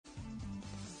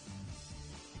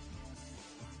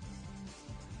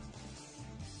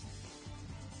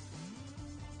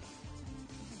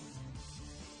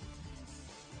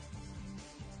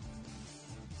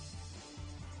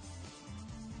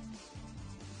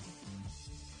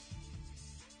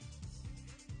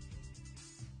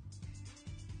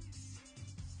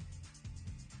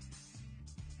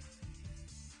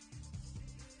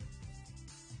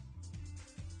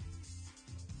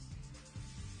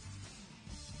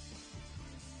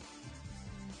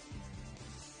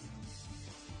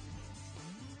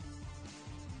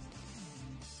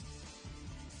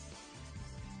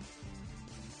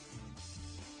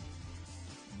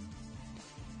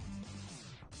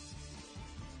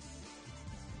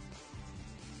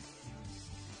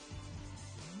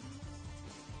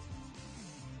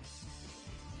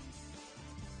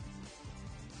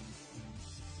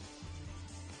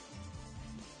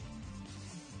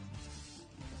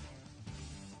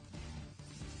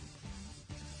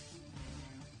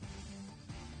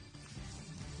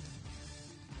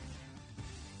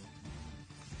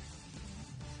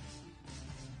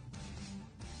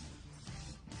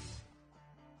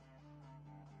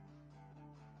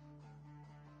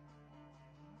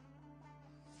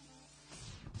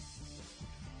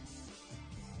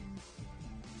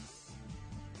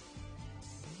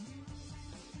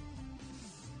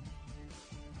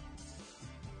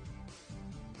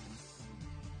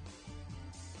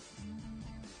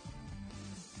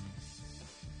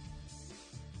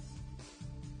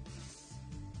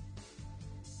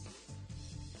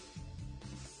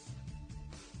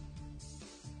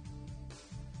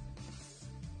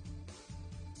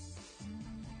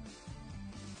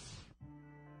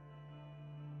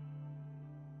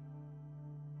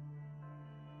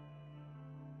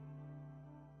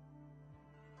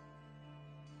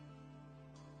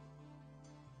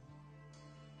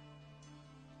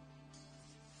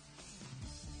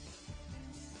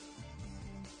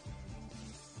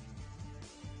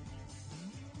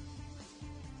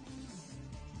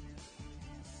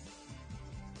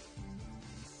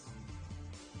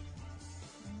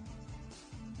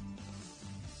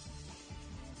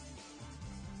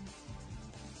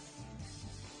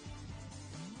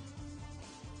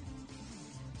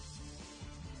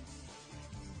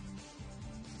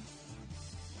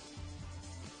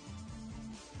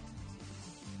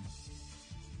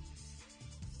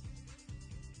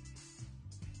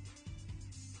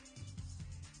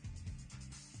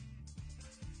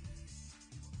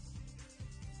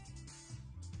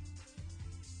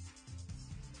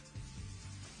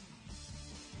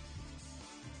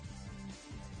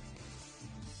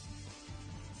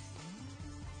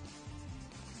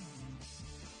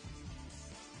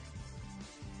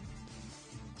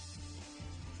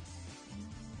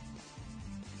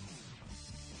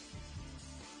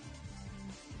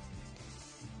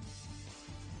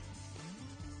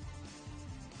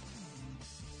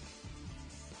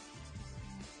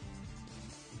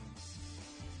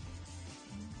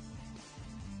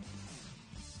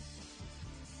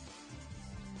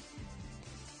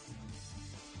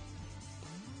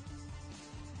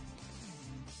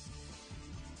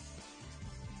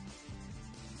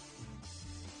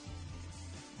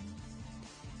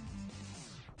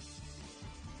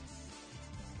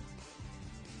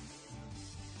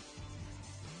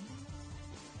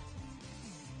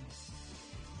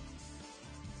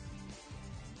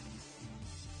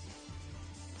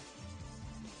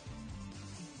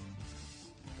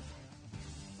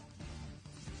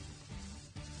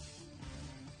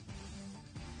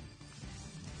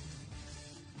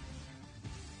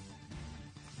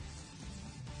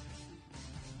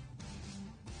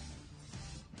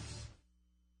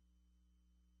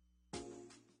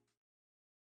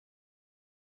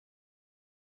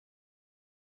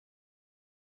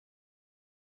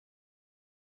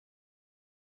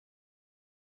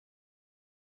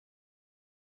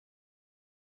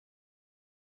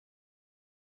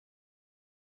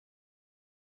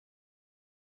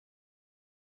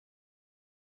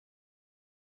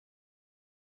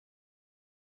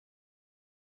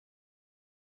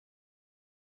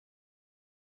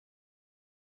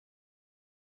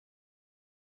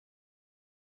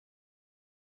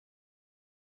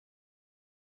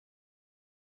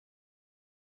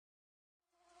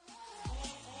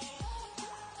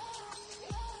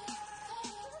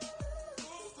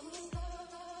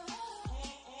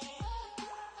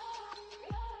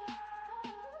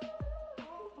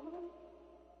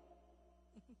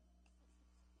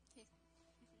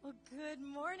Good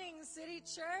morning, City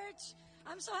Church.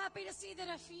 I'm so happy to see that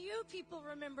a few people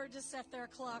remembered to set their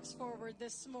clocks forward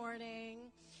this morning.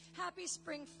 Happy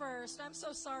Spring 1st. I'm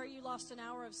so sorry you lost an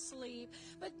hour of sleep.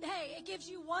 But hey, it gives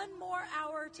you one more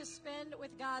hour to spend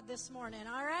with God this morning,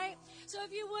 all right? So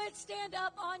if you would stand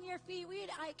up on your feet, we'd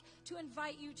like to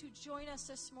invite you to join us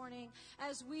this morning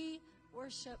as we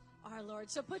worship our Lord.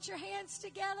 So put your hands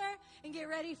together and get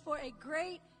ready for a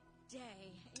great day.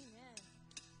 Amen.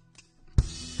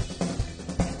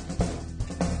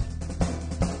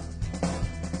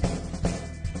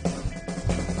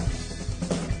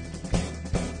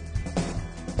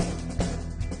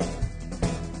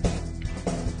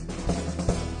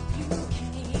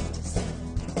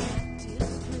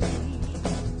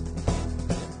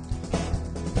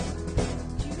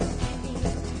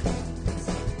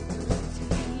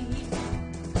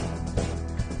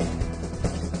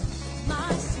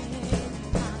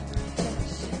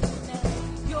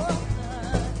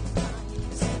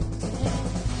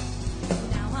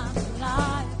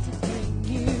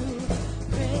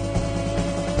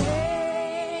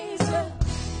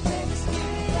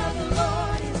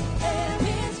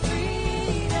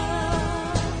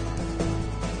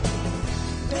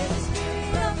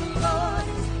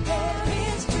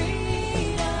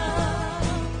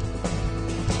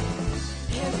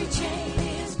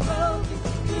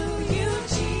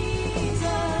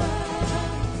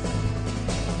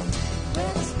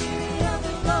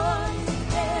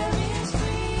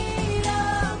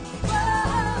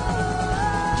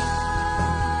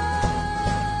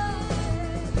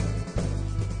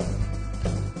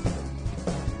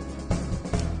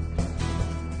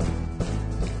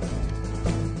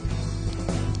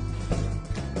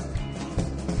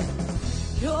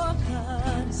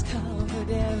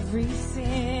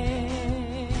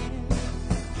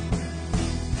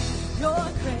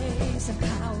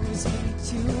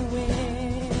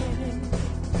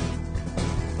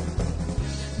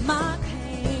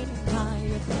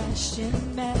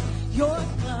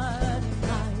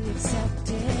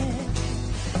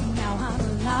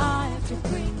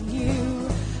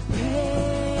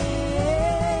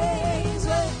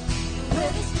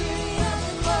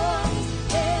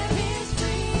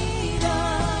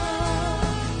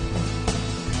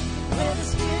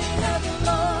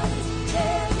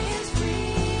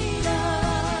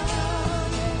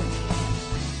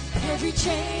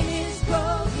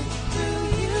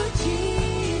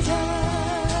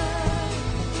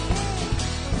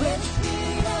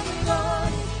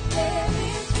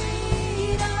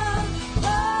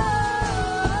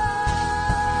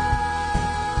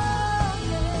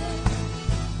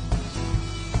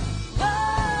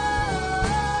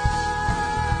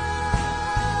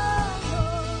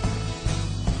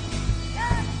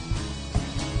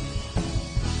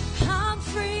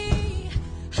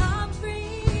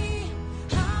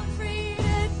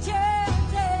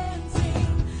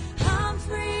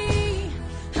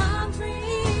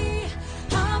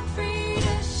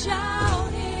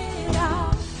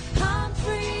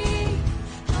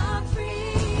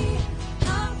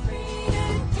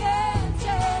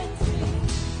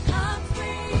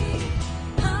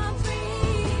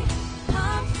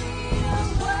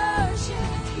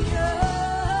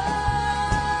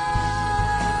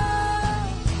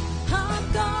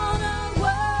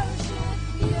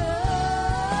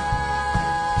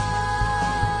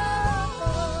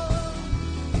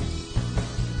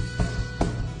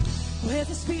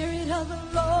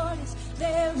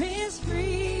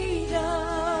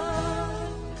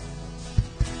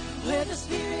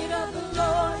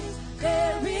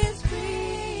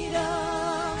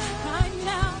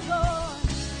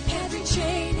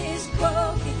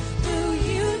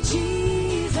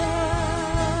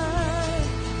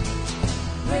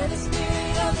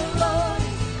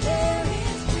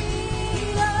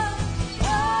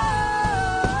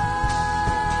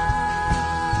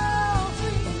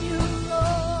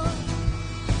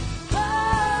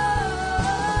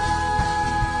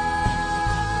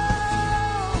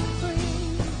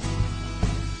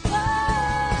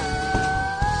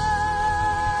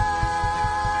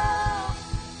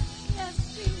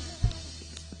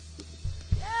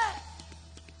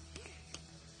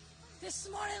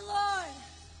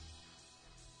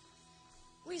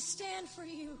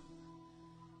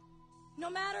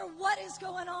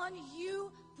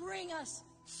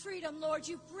 Freedom, Lord,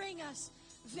 you bring us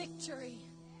victory.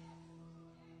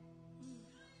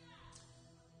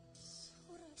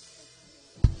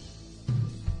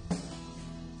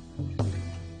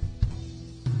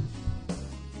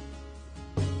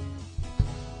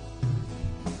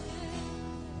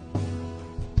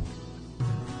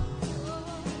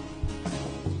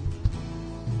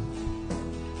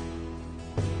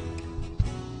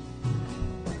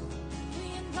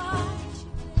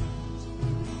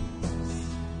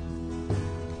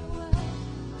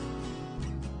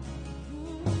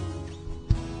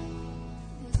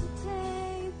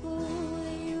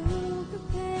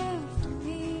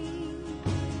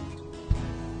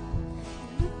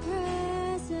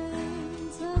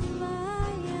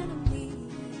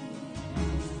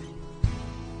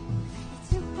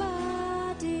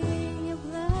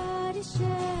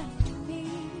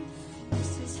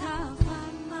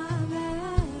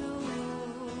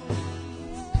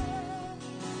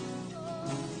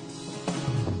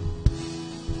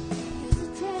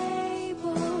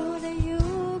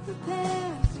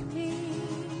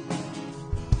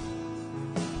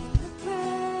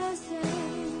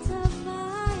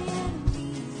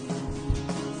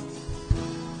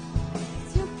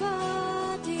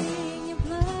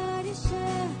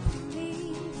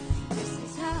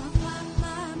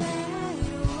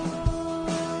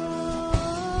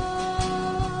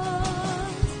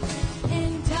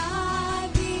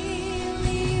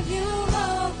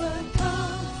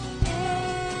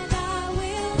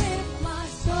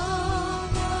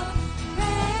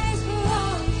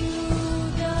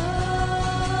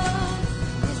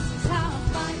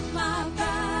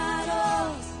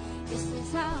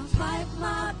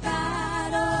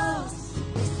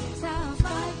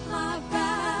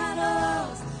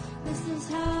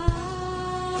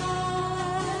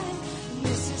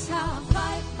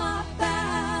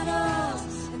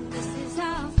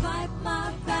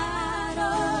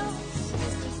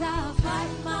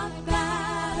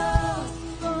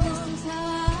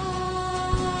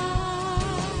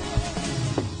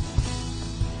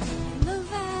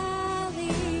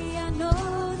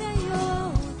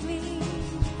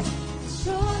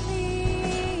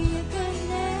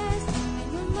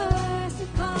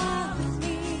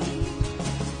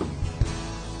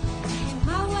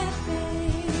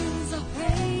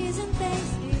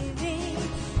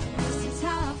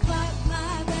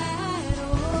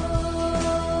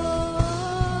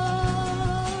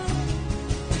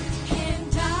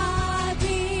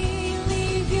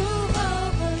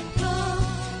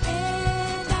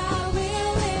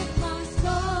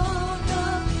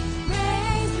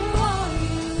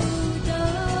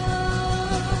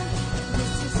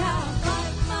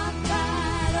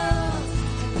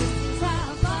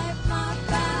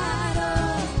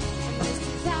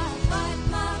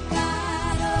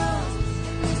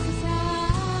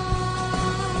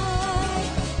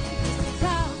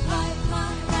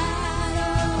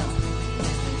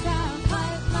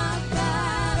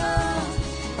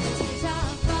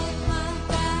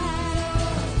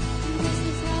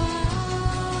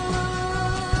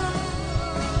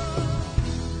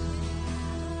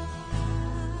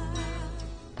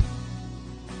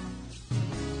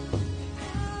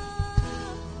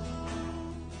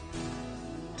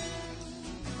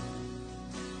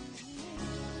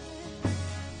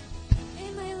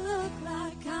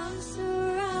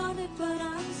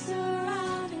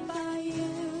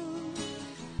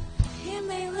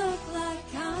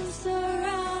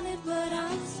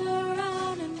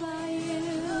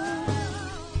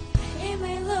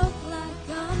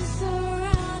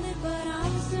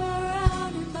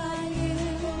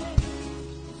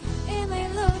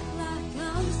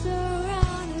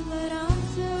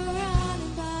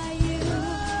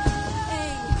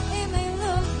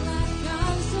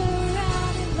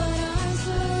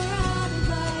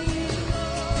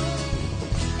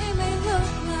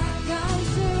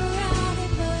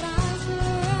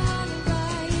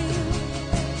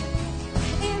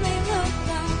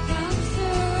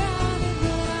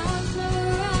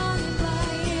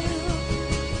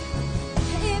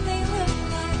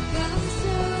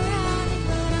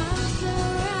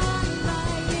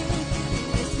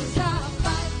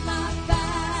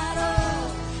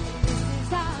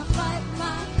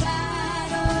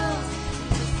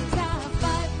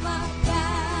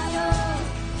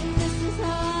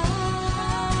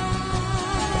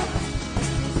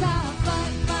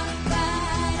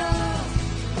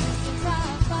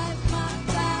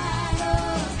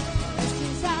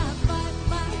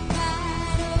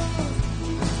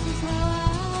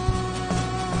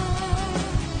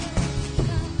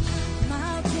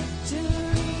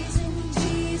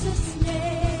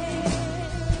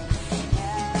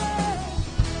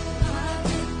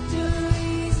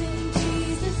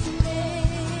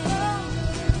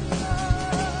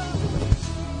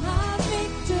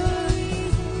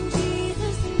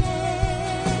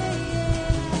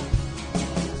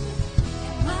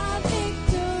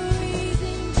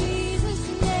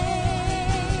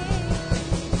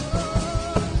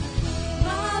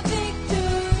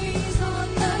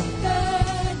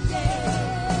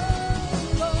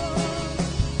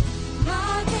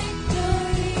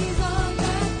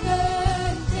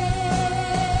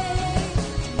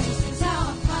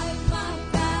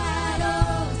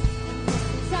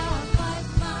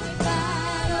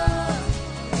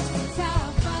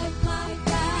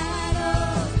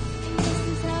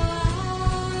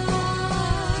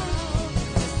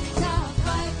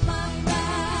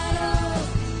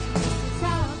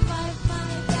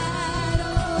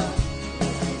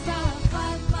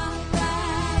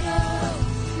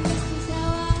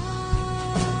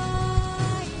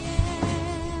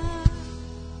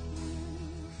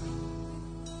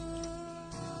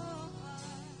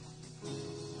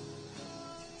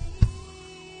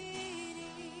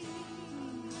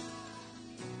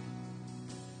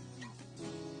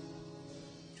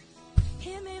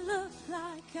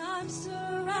 I'm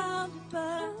surrounded, but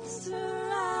I'm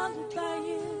surrounded by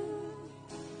you.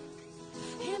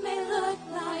 It may look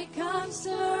like I'm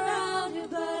surrounded,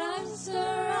 but I'm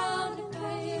surrounded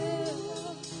by you.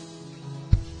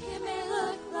 It may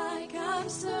look like I'm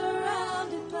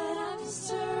surrounded, but I'm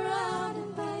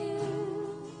surrounded by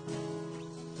you.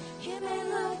 It may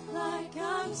look like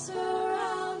I'm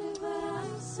surrounded, but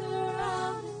I'm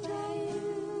surrounded by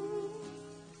you.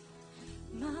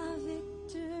 My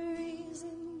victories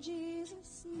in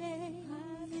Jesus' name.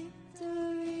 My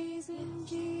victories in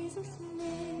Jesus'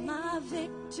 name. My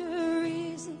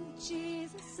victories in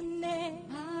Jesus' name.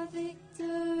 My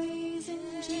victories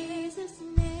in Jesus'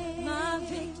 name. My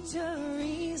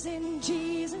victories in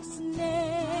Jesus'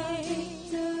 name. My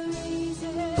victories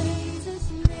in Jesus'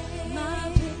 name. My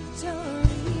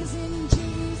victories in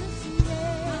Jesus'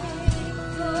 name. My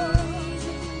victories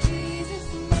in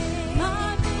Jesus' name.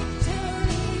 My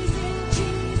victories in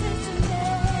Jesus'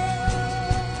 name.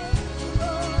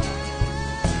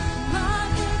 My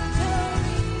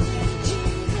victories in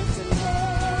Jesus'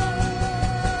 name.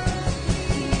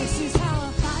 This is how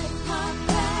I fight my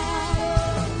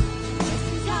battle. This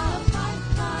is how I fight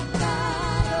my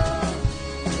battle.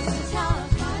 This is how I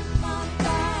fight my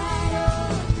battle.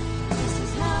 This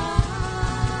is how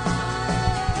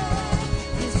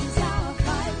This is how I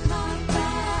fight my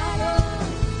battle.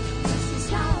 This is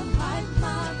how I fight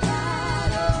my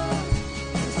battle.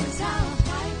 This is how I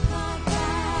fight my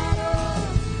battle.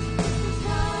 This is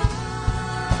how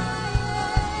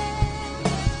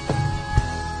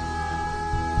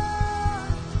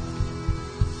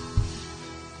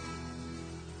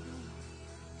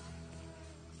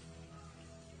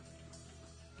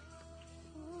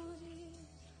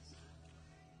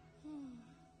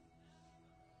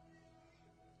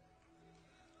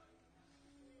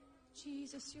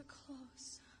Jesus, you're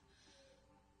close.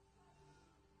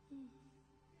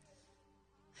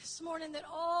 This morning, that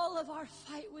all of our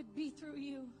fight would be through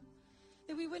you.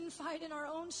 That we wouldn't fight in our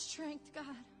own strength,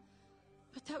 God,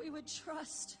 but that we would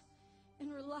trust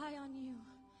and rely on you.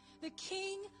 The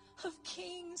King of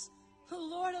Kings, the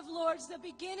Lord of Lords, the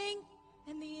beginning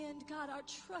and the end. God, our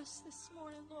trust this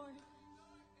morning, Lord,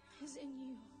 is in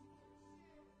you.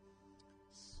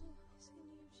 So is in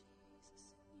you,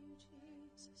 Jesus, in you,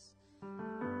 Jesus.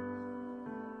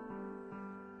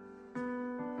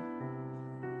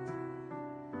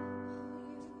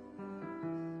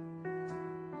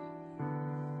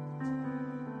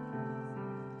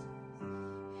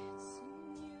 It's in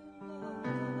you,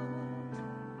 Lord.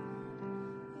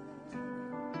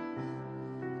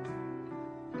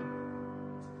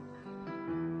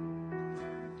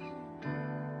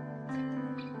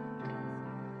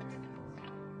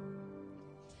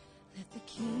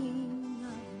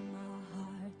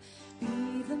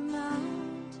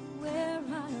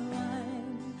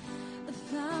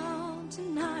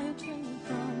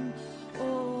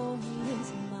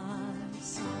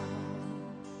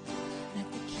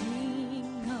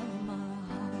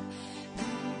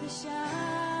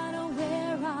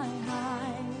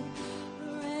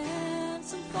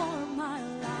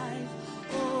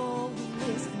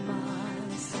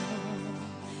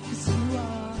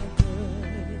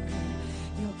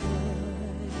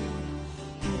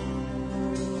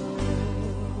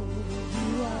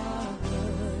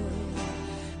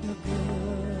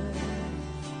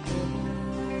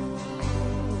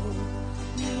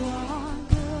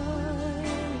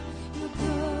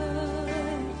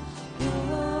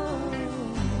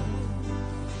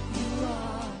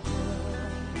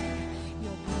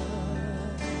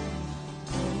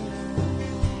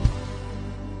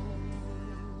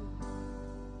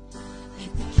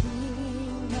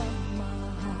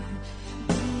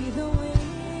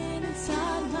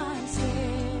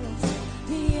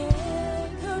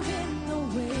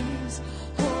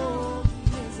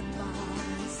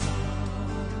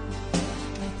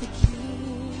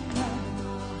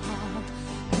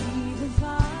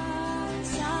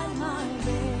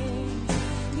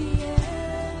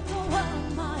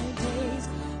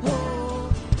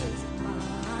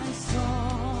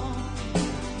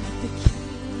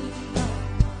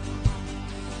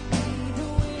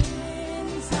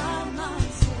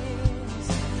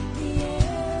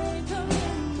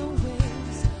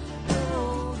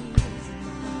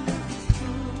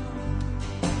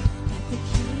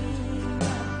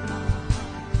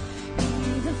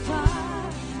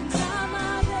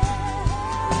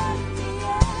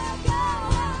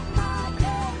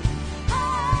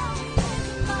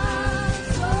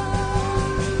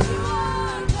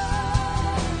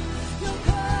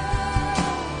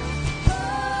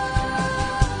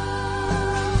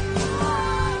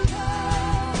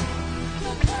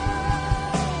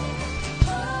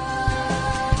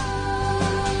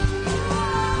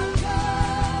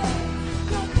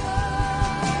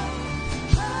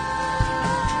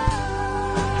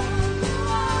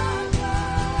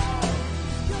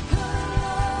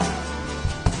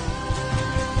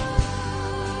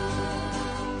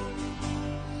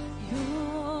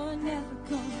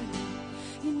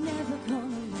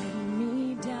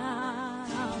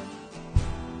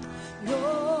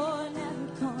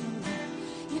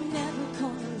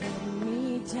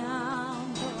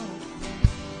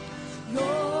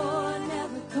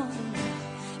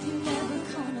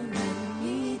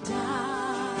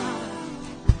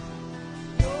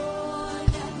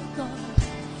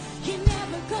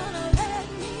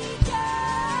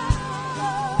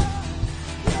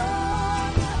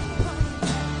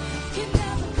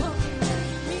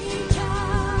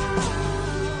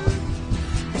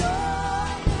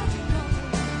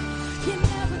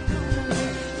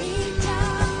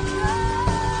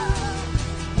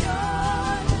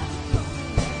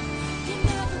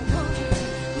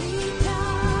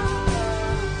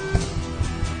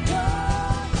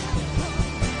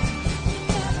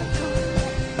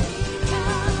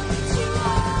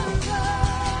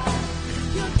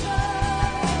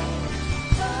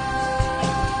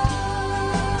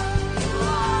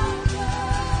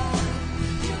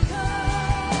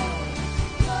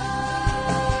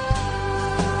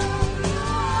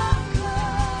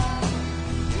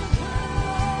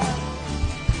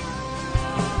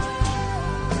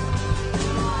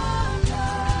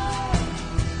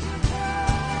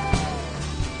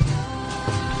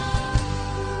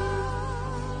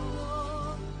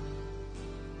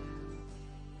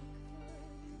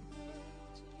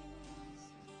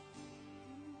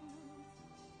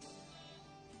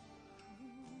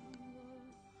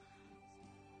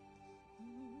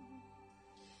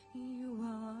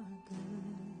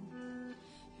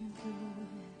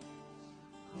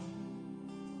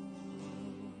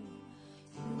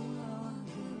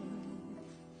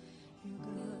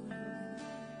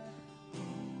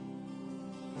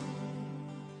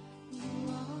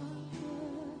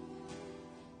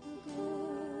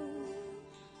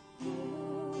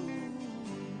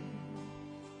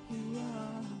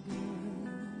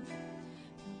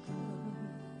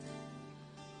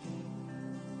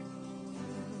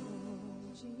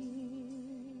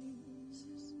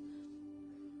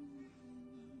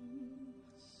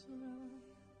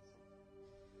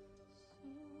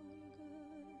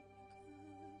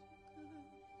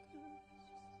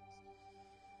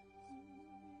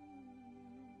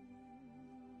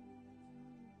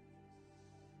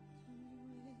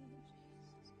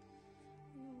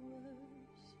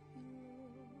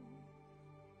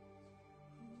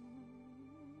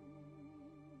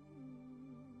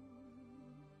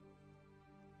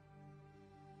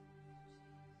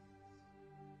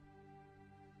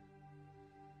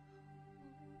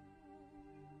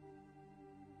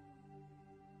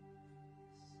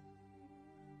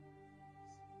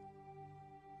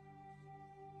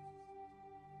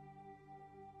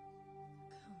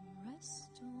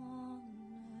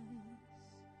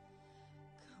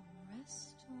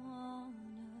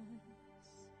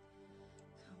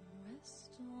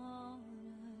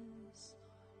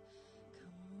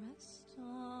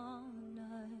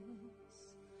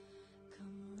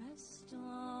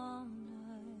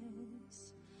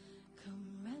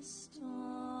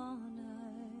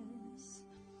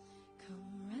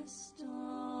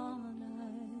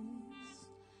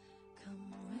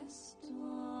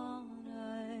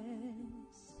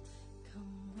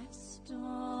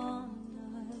 on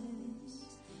us.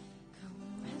 Come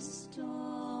rest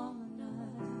on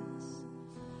us.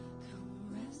 Come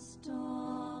rest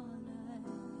on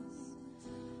us.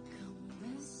 Come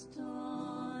rest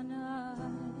on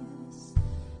us.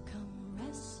 Come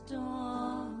rest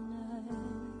on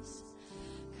us.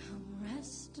 Come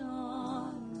rest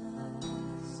on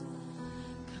us.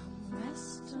 Come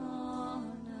rest on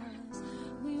us.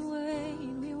 We wait,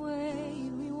 we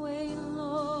wait, we wait,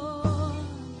 Lord.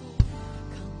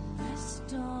 Come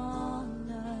rest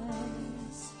on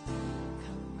us.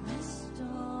 Come rest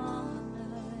on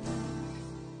us.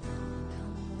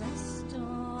 Come rest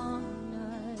on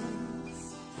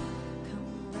us. Come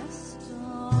rest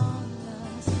on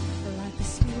us. Like the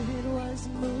Spirit was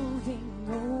moving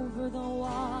over the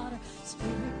water,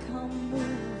 Spirit, come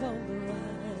move over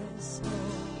us, Lord.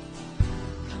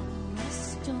 Come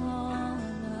rest on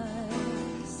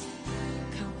us.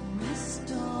 Come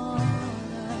rest on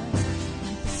us.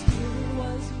 Like the Spirit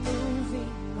was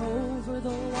moving over the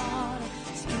water,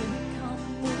 Spirit, come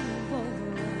move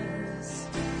over us.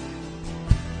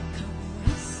 Come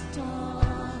rest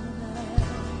on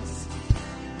us.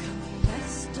 Come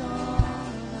rest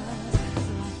on us.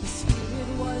 Like the Spirit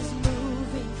was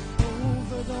moving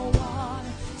over the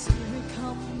water, Spirit,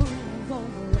 come move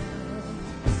over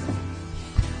us.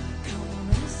 Come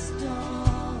rest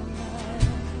on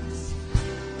us.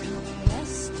 Come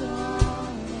rest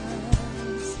on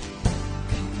us.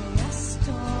 Come rest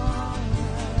on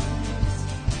us.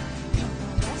 Come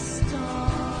rest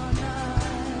on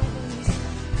us.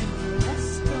 Come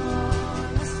rest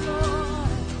on us, Lord.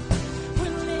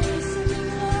 We're listening,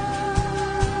 Lord.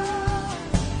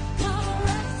 Come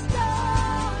rest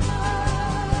on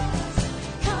us.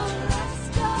 Come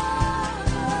rest on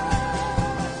us.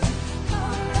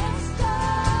 Come rest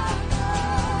on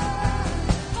us.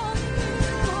 On you,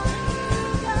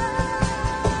 God.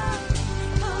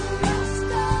 Come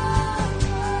rest on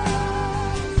us.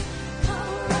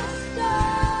 Come rest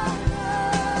on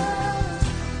us.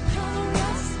 Come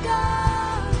rest on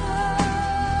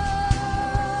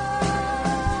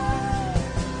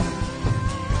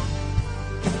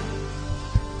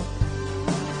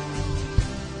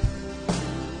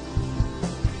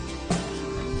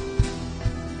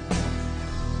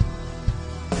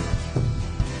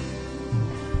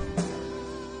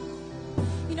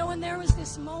You know, when there was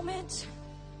this moment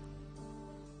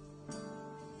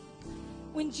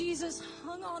when Jesus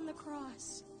hung on the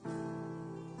cross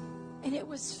and it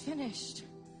was finished.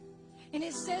 And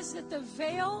it says that the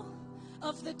veil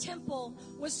of the temple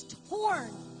was torn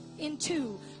in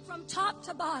two from top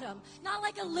to bottom. Not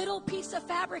like a little piece of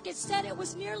fabric. It said it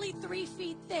was nearly 3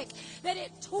 feet thick, that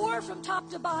it tore from top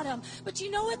to bottom. But you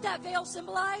know what that veil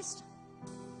symbolized?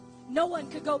 No one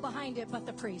could go behind it but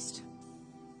the priest.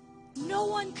 No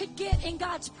one could get in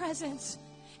God's presence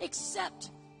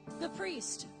except the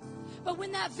priest. But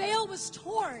when that veil was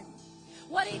torn,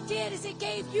 what it did is it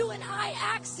gave you and I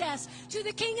access to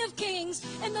the King of Kings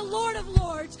and the Lord of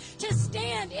Lords, to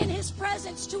stand in his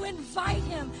presence, to invite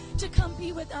him to come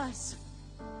be with us.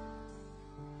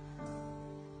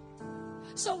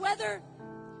 So whether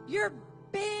you're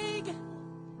big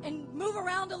and move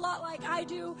around a lot like I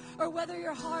do, or whether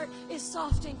your heart is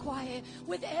soft and quiet,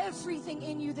 with everything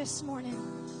in you this morning,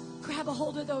 grab a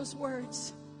hold of those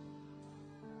words.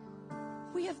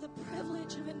 We have the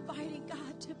privilege of inviting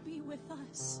God to be with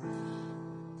us.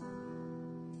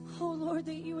 Oh, Lord,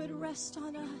 that you would rest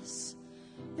on us,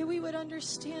 that we would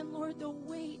understand, Lord, the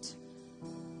weight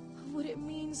of what it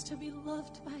means to be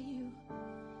loved by you,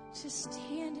 to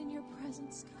stand in your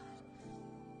presence, God,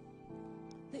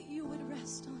 that you would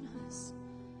rest on us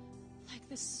like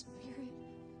the Spirit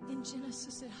in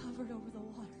Genesis that hovered over the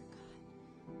water,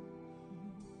 God.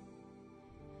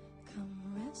 Come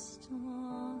rest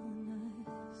on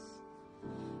us.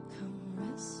 Come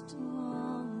rest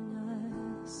on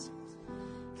us.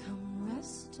 Come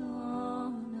rest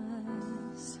on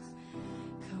us.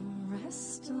 Come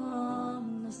rest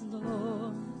on us,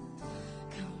 Lord.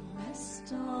 Come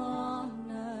rest on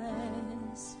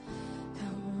us.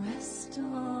 Come rest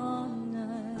on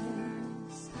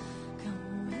us.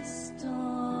 Come rest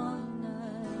on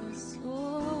us,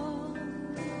 Lord.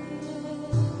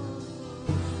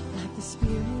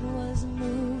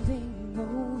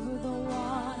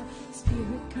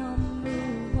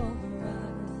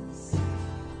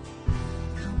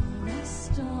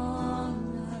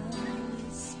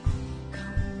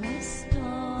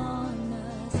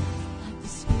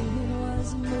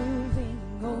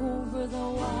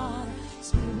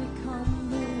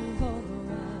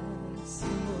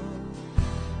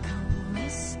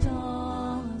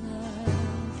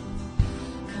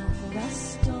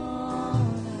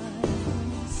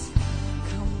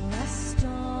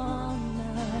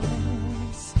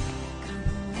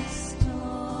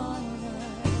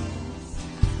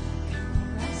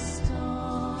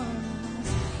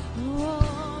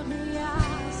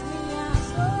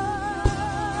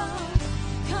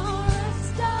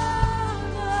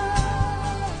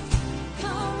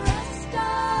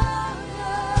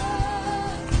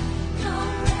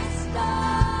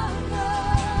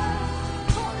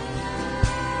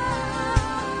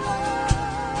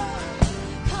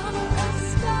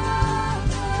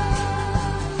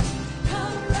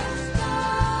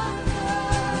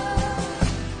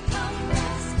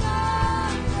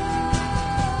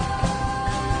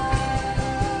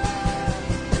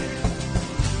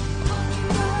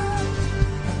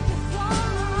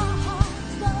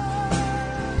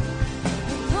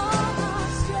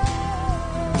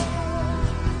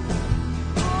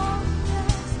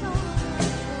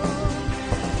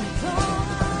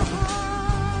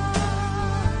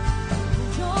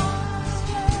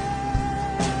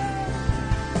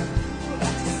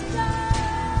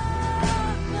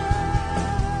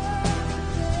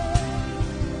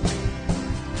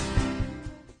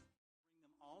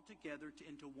 together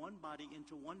into one body,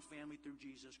 into one family through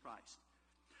Jesus Christ.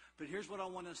 But here's what I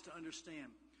want us to understand.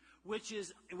 Which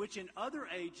in other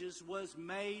ages was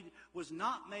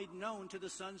not made known to the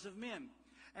sons of men,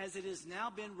 as it has now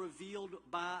been revealed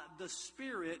by the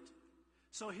Spirit.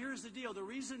 So here's the deal. The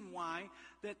reason why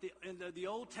that the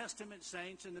Old Testament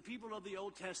saints and the people of the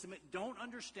Old Testament don't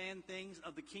understand things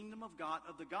of the kingdom of God,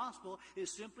 of the gospel,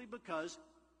 is simply because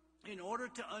in order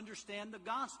to understand the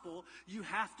gospel, you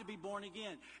have to be born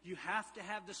again. You have to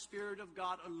have the Spirit of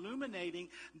God illuminating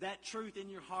that truth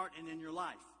in your heart and in your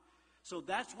life. So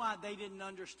that's why they didn't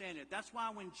understand it. That's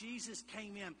why when Jesus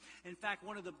came in fact,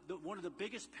 one of the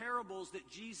biggest parables that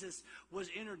Jesus was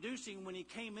introducing when he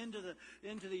came into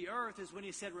the earth is when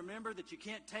he said, remember that you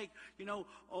can't take,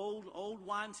 old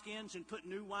wineskins and put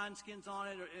new wineskins on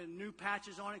it and new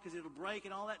patches on it because it'll break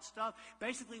and all that stuff.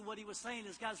 Basically what he was saying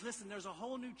is, guys, listen, there's a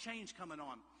whole new change coming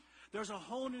on. There's a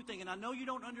whole new thing, and I know you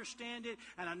don't understand it,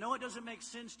 and I know it doesn't make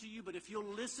sense to you, but if you'll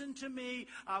listen to me,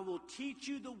 I will teach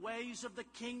you the ways of the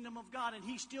kingdom of God, and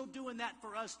he's still doing that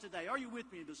for us today. Are you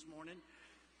with me this morning?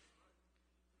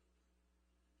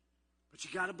 But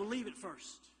you got to believe it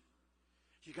first.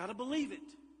 You got to believe it.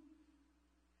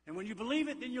 And when you believe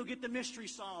it, then you'll get the mystery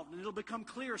solved, and it'll become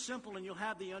clear, simple, and you'll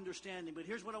have the understanding. But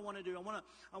here's what I want to do.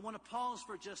 I want to pause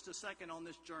for just a second on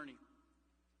this journey.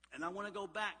 And I want to go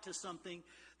back to something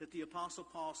that the Apostle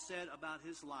Paul said about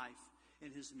his life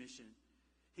and his mission.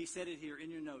 He said it here in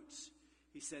your notes.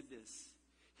 He said this.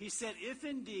 He said, if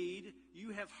indeed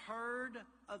you have heard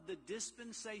of the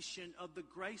dispensation of the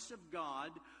grace of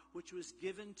God, which was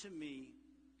given to me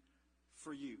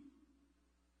for you.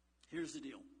 Here's the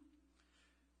deal.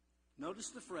 Notice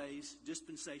the phrase,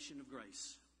 dispensation of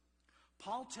grace.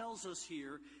 Paul tells us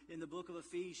here in the book of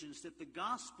Ephesians that the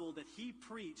gospel that he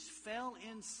preached fell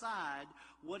inside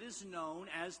what is known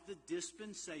as the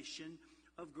dispensation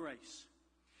of grace.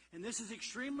 And this is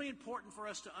extremely important for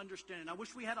us to understand. And I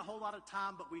wish we had a whole lot of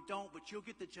time, but we don't, but you'll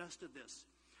get the gist of this.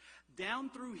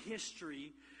 Down through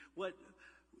history, what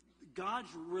God's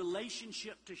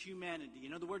relationship to humanity,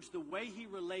 in other words, the way he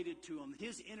related to them,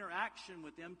 his interaction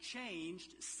with them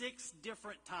changed 6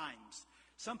 different times.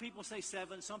 Some people say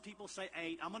 7, some people say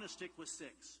 8. I'm going to stick with 6.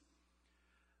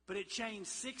 But it changed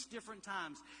 6 different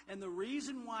times. And the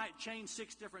reason why it changed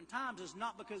 6 different times is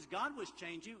not because God was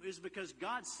changing, it's because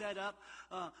God set up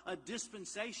a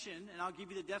dispensation, and I'll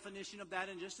give you the definition of that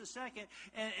in just a second,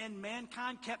 and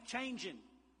mankind kept changing.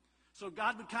 So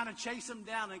God would kind of chase them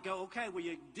down and go, okay, well,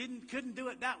 you couldn't do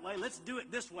it that way, let's do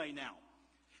it this way now.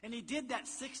 And he did that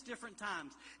 6 different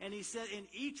times. And he said in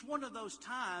each one of those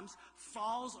times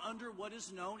falls under what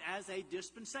is known as a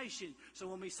dispensation. So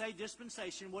when we say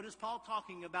dispensation, what is Paul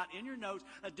talking about? In your notes,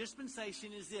 a dispensation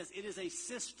is this. It is a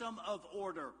system of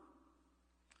order.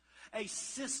 A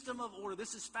system of order.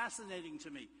 This is fascinating to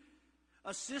me.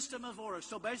 A system of order.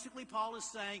 So basically Paul is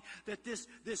saying that this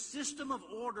system of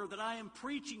order that I am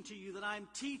preaching to you, that I am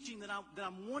teaching, that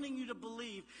I'm wanting you to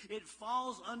believe, it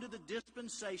falls under the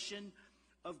dispensation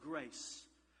of grace.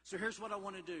 So here's what I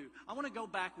want to do. I want to go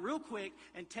back real quick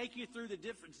and take you through the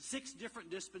 6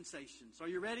 different dispensations. Are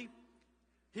you ready?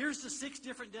 Here's the 6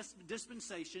 different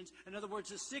dispensations. In other words,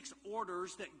 the 6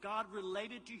 orders that God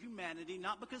related to humanity,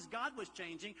 not because God was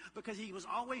changing, because he was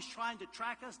always trying to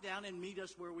track us down and meet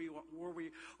us where we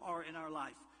are in our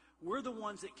life. We're the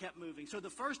ones that kept moving. So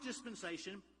the first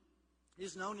dispensation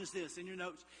is known as this. In your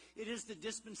notes, it is the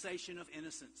dispensation of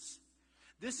innocence.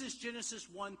 This is Genesis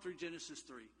 1 through Genesis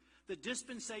 3, the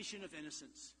dispensation of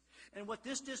innocence. And what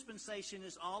this dispensation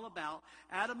is all about,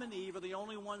 Adam and Eve are the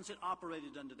only ones that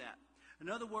operated under that.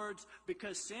 In other words,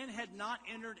 because sin had not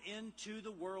entered into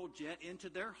the world yet, into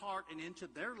their heart and into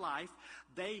their life,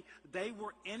 they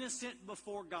were innocent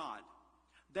before God.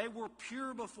 They were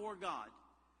pure before God.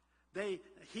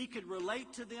 He could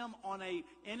relate to them on a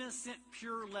innocent,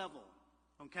 pure level.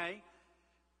 Okay?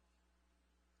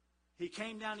 He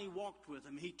came down, he walked with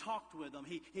them, he talked with them.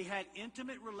 He had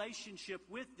intimate relationship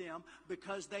with them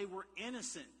because they were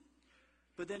innocent.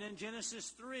 But then in Genesis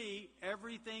 3,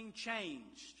 everything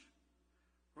changed.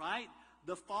 Right?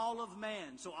 The fall of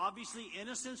man. So obviously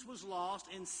innocence was lost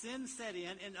and sin set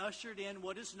in and ushered in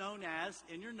what is known as,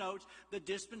 in your notes, the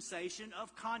dispensation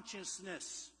of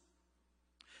consciousness.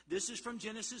 This is from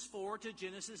Genesis 4 to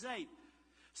Genesis 8.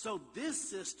 So this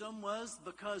system was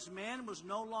because man was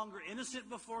no longer innocent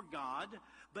before God,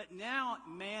 but now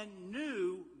man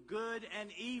knew good and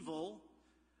evil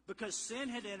because sin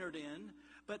had entered in,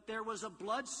 but there was a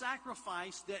blood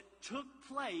sacrifice that took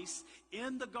place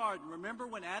in the garden. Remember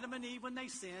when Adam and Eve, when they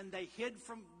sinned, they hid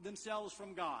from themselves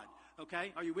from God.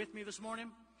 Okay? Are you with me this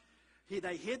morning?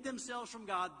 They hid themselves from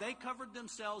God. They covered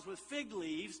themselves with fig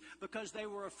leaves because they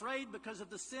were afraid because of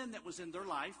the sin that was in their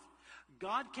life.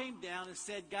 God came down and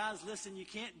said, guys, listen, you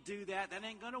can't do that. That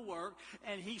ain't going to work.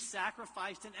 And he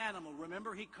sacrificed an animal.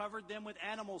 Remember, he covered them with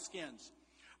animal skins.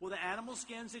 Well, the animal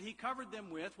skins that he covered them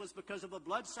with was because of a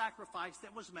blood sacrifice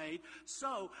that was made.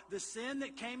 So the sin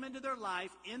that came into their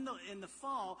life in the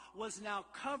fall was now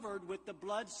covered with the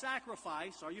blood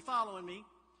sacrifice. Are you following me?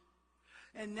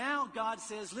 And now God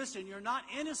says, listen, you're not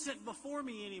innocent before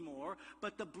me anymore,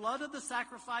 but the blood of the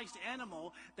sacrificed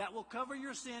animal that will cover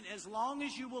your sin as long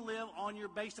as you will live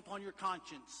based upon your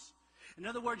conscience. In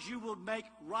other words, you will make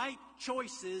right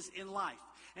choices in life.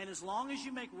 And as long as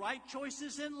you make right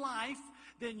choices in life,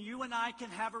 then you and I can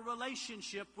have a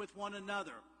relationship with one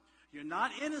another. You're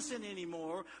not innocent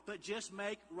anymore, but just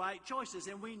make right choices.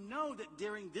 And we know that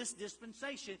during this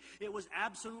dispensation, it was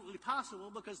absolutely possible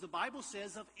because the Bible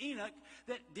says of Enoch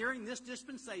that during this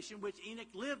dispensation, which Enoch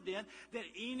lived in, that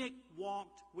Enoch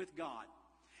walked with God.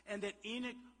 And that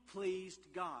Enoch pleased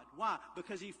God. Why?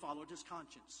 Because he followed his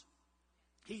conscience.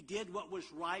 He did what was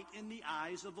right in the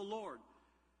eyes of the Lord.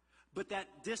 But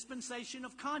that dispensation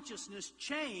of consciousness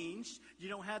changed. You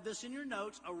don't have this in your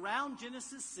notes. Around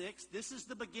Genesis 6, this is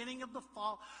the beginning of the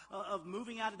fall, of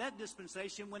moving out of that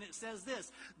dispensation when it says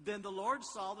this. Then the Lord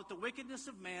saw that the wickedness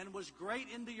of man was great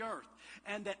in the earth,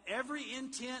 and that every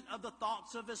intent of the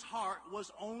thoughts of his heart was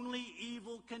only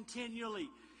evil continually.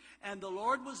 And the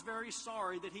Lord was very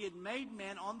sorry that he had made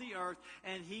man on the earth,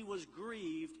 and he was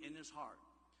grieved in his heart.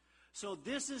 So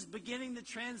this is beginning the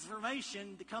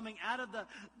transformation coming out of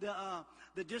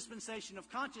the dispensation of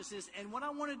consciousness. And what I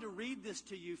wanted to read this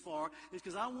to you for is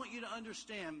because I want you to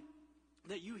understand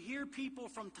that you hear people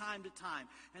from time to time,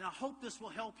 and I hope this will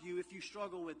help you if you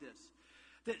struggle with this,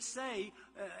 that say,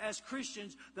 as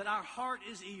Christians, that our heart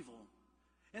is evil.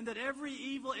 And that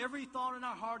every thought in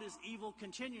our heart is evil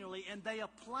continually. And they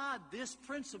applied this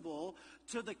principle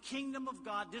to the kingdom of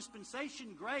God,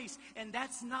 dispensation, grace. And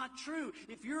that's not true.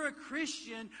 If you're a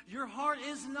Christian, your heart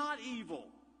is not evil.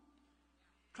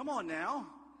 Come on now.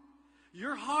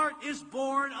 Your heart is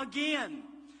born again.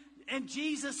 And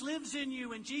Jesus lives in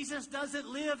you. And Jesus doesn't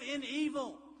live in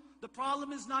evil. The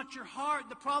problem is not your heart.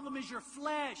 The problem is your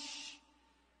flesh.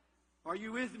 Are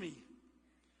you with me?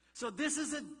 So this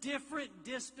is a different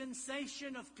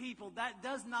dispensation of people. That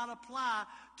does not apply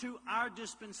to our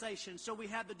dispensation. So we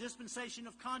have the dispensation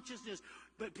of consciousness,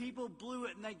 but people blew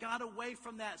it and they got away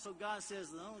from that. So God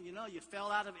says, no, you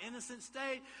fell out of innocent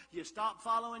state. You stopped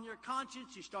following your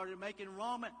conscience. You started making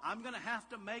wrong. I'm going to have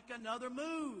to make another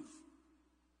move.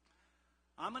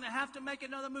 I'm going to have to make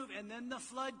another move. And then the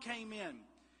flood came in.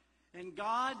 And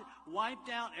God wiped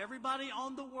out everybody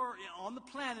on the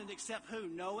planet except who?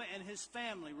 Noah and his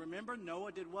family. Remember,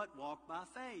 Noah did what? Walk by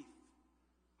faith.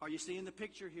 Are you seeing the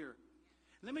picture here?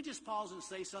 Let me just pause and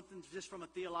say something just from a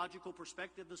theological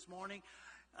perspective this morning.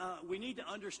 We need to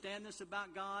understand this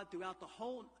about God throughout the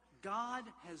whole. God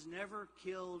has never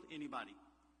killed anybody.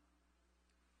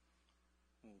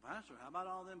 Well, Pastor, how about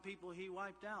all them people he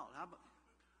wiped out?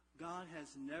 God has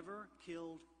never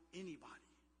killed anybody.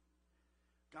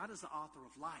 God is the author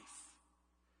of life.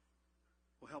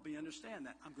 Well, help me understand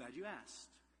that. I'm glad you asked.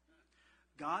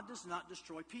 God does not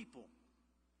destroy people.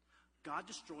 God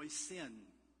destroys sin.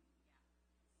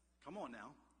 Come on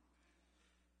now.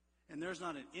 And there's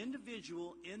not an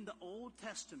individual in the Old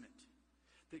Testament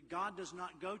that God does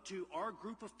not go to, or a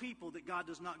group of people that God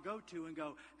does not go to and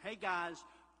go, hey guys,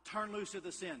 turn loose of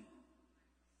the sin.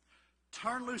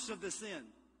 Turn loose of the sin.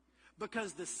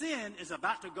 Because the sin is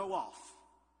about to go off.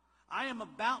 I am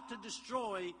about to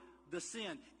destroy the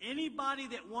sin. Anybody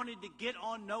that wanted to get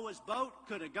on Noah's boat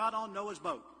could have got on Noah's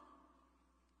boat.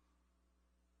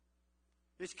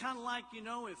 It's kind of like,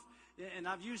 if, and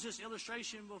I've used this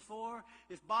illustration before,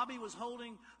 if Bobby was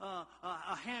holding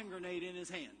a hand grenade in his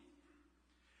hand.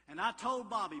 And I told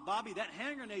Bobby, that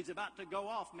hand grenade's about to go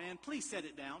off, man. Please set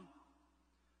it down.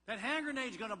 That hand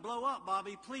grenade's going to blow up,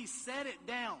 Bobby. Please set it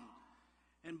down.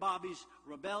 And Bobby's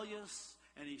rebellious.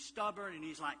 And he's stubborn, and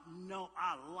he's like, no,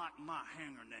 I like my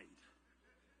hand grenade.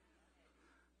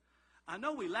 I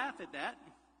know we laugh at that,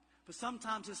 but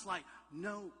sometimes it's like,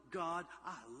 no, God,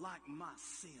 I like my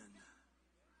sin.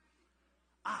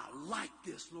 I like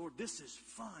this, Lord. This is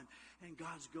fun. And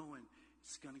God's going,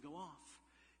 it's going to go off.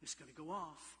 It's going to go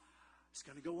off. It's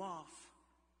going to go off.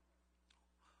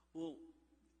 Well,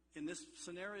 in this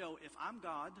scenario, if I'm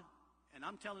God, and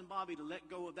I'm telling Bobby to let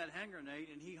go of that hand grenade,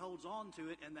 and he holds on to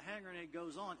it, and the hand grenade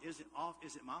goes on. Is it off?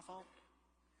 Is it my fault?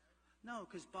 No,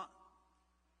 because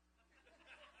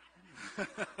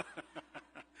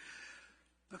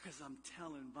because I'm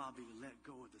telling Bobby to let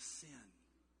go of the sin.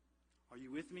 Are you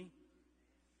with me?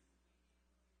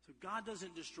 So God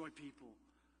doesn't destroy people.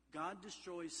 God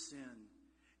destroys sin.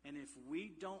 And if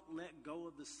we don't let go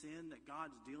of the sin that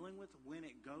God's dealing with, when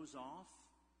it goes off,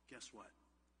 guess what?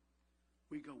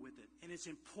 We go with it. And it's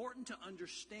important to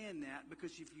understand that,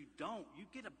 because if you don't, you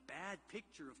get a bad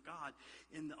picture of God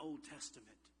in the Old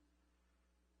Testament.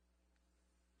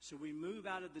 So we move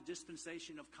out of the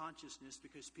dispensation of consciousness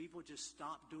because people just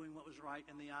stopped doing what was right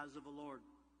in the eyes of the Lord.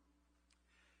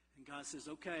 And God says,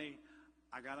 okay,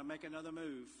 I got to make another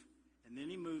move. And then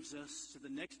he moves us to the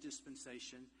next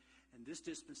dispensation. And this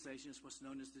dispensation is what's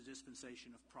known as the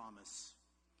dispensation of promise.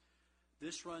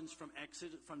 This runs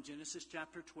from Genesis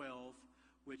chapter 12,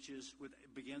 which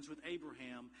begins with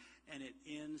Abraham, and it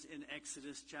ends in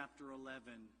Exodus chapter 11.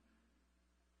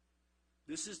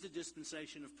 This is the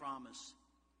dispensation of promise.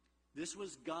 This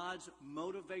was God's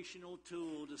motivational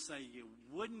tool to say, you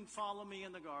wouldn't follow me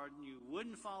in the garden, you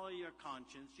wouldn't follow your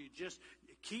conscience, you just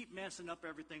keep messing up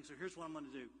everything. So here's what I'm going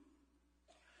to do.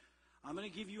 I'm going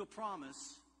to give you a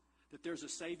promise that there's a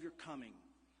Savior coming.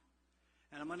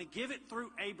 And I'm going to give it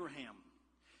through Abraham.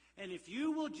 And if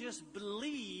you will just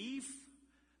believe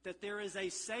that there is a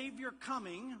Savior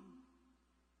coming,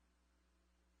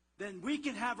 then we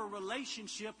can have a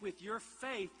relationship with your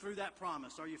faith through that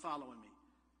promise. Are you following me?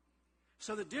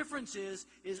 So the difference is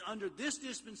under this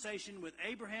dispensation with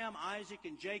Abraham, Isaac,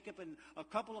 and Jacob, and a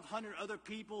couple of hundred other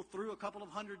people through a couple of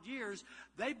hundred years,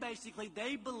 they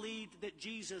believed that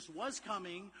Jesus was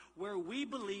coming, where we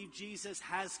believe Jesus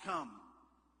has come.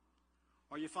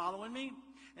 Are you following me?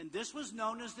 And this was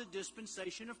known as the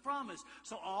dispensation of promise.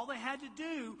 So all they had to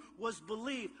do was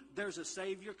believe there's a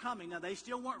Savior coming. Now, they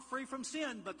still weren't free from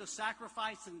sin, but the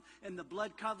sacrifice and the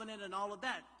blood covenant and all of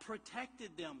that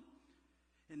protected them.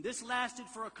 And this lasted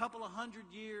for a couple of hundred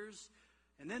years,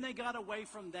 and then they got away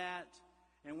from that.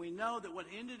 And we know that what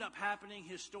ended up happening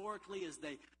historically is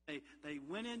they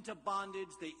went into bondage.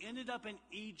 They ended up in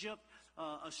Egypt,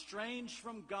 estranged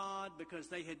from God because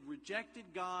they had rejected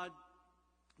God.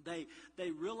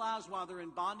 They realized while they're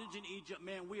in bondage in Egypt,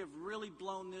 man, we have really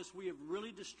blown this. We have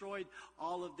really destroyed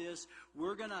all of this.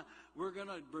 We're gonna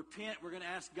repent. We're gonna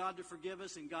ask God to forgive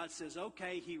us. And God says,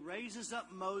 okay. He raises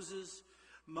up Moses.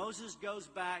 Moses goes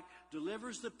back,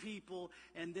 delivers the people,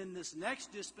 and then this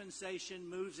next dispensation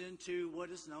moves into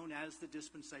what is known as the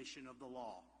dispensation of the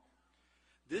law.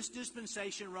 This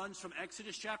dispensation runs from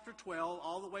Exodus chapter 12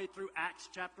 all the way through Acts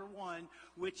chapter 1,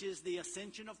 which is the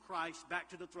ascension of Christ back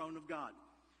to the throne of God.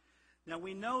 Now,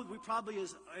 we know we probably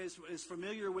as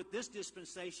familiar with this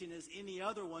dispensation as any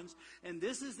other ones, and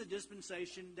this is the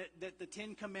dispensation that the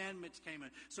Ten Commandments came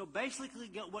in. So basically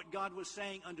what God was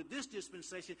saying under this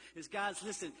dispensation is, guys,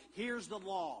 listen, here's the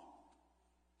law.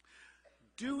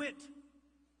 Do it,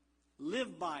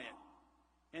 live by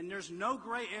it. And there's no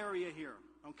gray area here,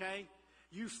 okay?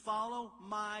 You follow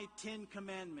my 10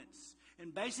 commandments.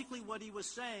 And basically what he was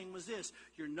saying was this: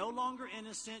 you're no longer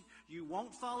innocent. You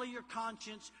won't follow your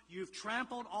conscience. You've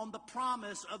trampled on the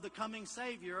promise of the coming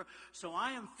Savior. So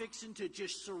I am fixing to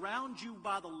just surround you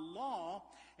by the law.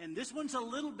 And this one's a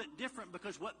little bit different,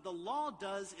 because what the law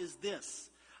does is this: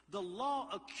 the law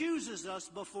accuses us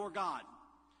before God.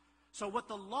 So what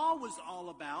the law was all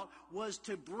about was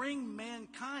to bring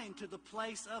mankind to the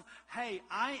place of, hey,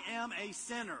 I am a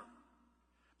sinner.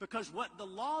 Because what the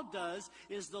law does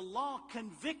is the law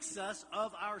convicts us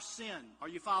of our sin. Are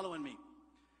you following me?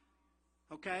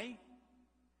 Okay?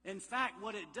 In fact,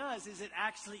 what it does is it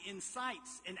actually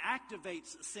incites and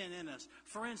activates sin in us.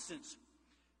 For instance,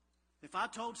 if I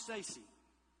told Stacy,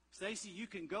 you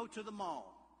can go to the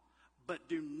mall, but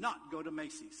do not go to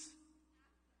Macy's.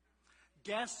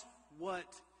 Guess what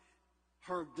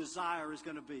her desire is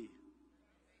going to be?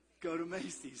 Go to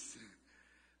Macy's.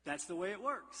 That's the way it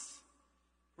works.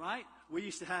 Right? We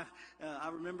used to have, I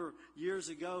remember years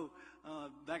ago,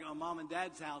 back at my mom and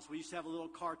dad's house, we used to have a little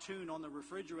cartoon on the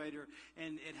refrigerator,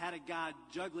 and it had a guy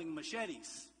juggling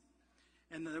machetes.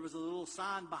 And there was a little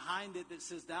sign behind it that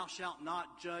says, "Thou shalt not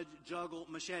juggle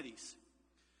machetes."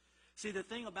 See, the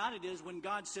thing about it is, when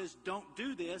God says, don't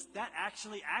do this, that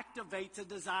actually activates a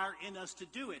desire in us to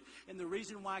do it. And the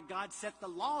reason why God set the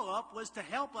law up was to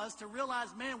help us to realize,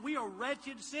 man, we are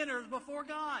wretched sinners before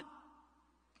God.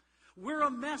 We're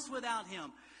a mess without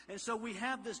him. And so we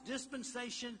have this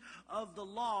dispensation of the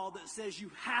law that says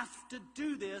you have to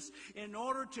do this in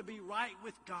order to be right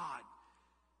with God,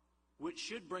 which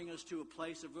should bring us to a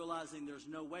place of realizing there's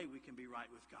no way we can be right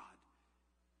with God.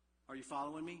 Are you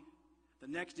following me? The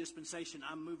next dispensation,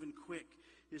 I'm moving quick,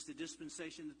 is the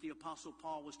dispensation that the Apostle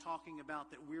Paul was talking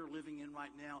about that we're living in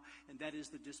right now, and that is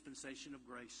the dispensation of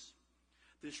grace.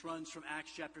 This runs from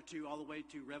Acts chapter 2 all the way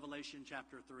to Revelation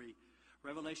chapter 3.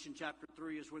 Revelation chapter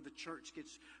 3 is where the church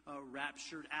gets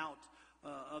raptured out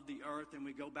of the earth, and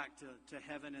we go back to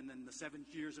heaven, and then the 7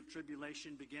 years of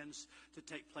tribulation begins to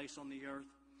take place on the earth.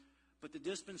 But the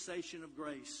dispensation of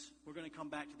grace, we're going to come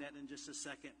back to that in just a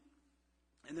second.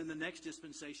 And then the next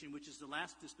dispensation, which is the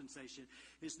last dispensation,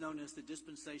 is known as the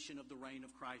dispensation of the reign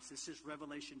of Christ. This is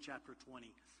Revelation chapter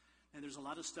 20. And there's a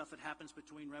lot of stuff that happens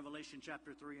between Revelation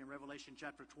chapter 3 and Revelation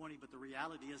chapter 20, but the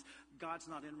reality is God's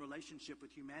not in relationship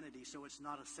with humanity, so it's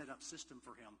not a set-up system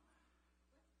for him.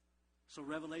 So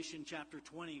Revelation chapter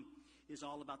 20 is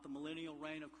all about the millennial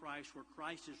reign of Christ, where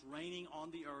Christ is reigning on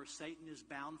the earth. Satan is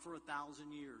bound for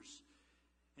 1,000 years.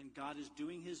 And God is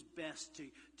doing his best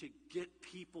to get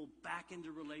people back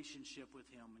into relationship with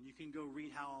him. And you can go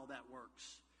read how all that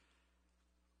works.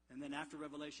 And then after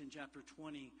Revelation chapter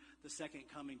 20, the second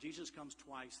coming, Jesus comes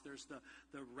twice. There's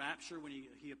the rapture when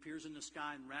he appears in the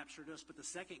sky and raptured us. But the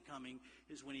second coming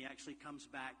is when he actually comes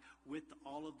back with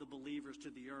all of the believers to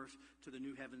the earth, to the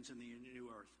new heavens and the new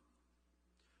earth.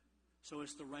 So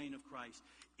it's the reign of Christ.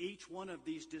 Each one of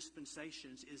these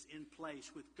dispensations is in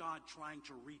place with God trying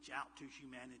to reach out to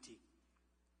humanity.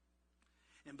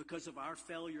 And because of our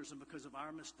failures and because of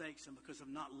our mistakes and because of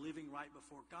not living right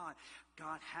before God,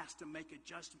 God has to make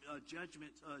adjustments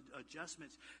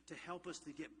to help us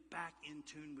to get back in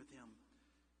tune with him.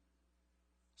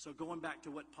 So going back to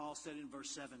what Paul said in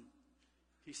verse 7,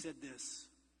 he said this,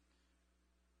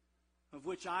 of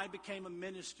which I became a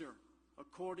minister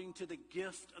according to the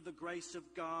gift of the grace of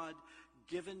God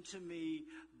given to me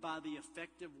by the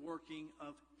effective working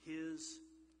of his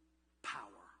power.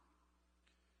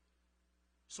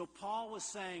 So Paul was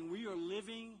saying we are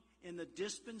living in the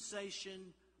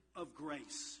dispensation of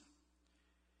grace.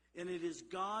 And it is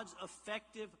God's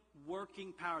effective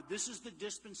working power. This is the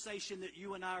dispensation that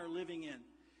you and I are living in.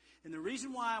 And the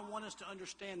reason why I want us to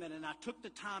understand that, and I took the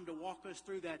time to walk us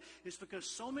through that, is because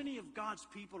so many of God's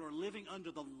people are living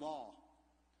under the law.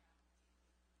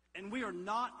 And we are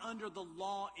not under the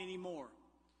law anymore.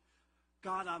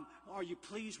 God, are you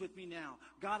pleased with me now?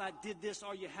 God, I did this.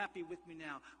 Are you happy with me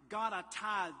now? God, I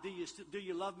tithe. Do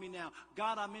you love me now?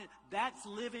 God, I'm in. That's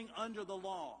living under the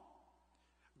law.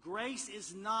 Grace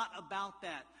is not about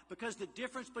that, because the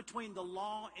difference between the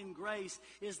law and grace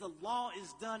is the law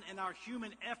is done in our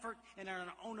human effort and our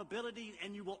own ability,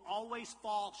 and you will always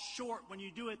fall short when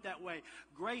you do it that way.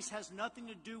 Grace has nothing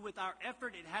to do with our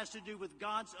effort. It has to do with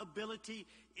God's ability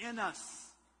in us.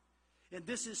 And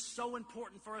this is so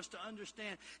important for us to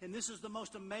understand. And this is the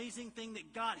most amazing thing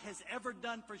that God has ever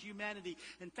done for humanity.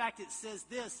 In fact, it says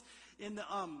this in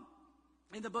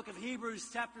the book of Hebrews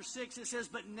chapter 6, it says,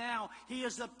 but now he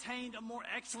has obtained a more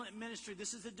excellent ministry.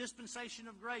 This is a dispensation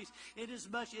of grace.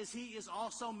 Inasmuch as he is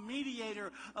also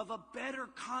mediator of a better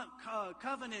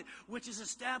covenant, which is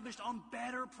established on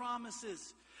better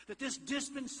promises. That this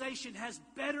dispensation has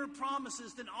better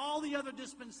promises than all the other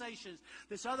dispensations.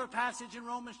 This other passage in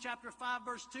Romans chapter 5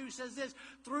 verse 2 says this,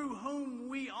 through whom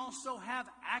we also have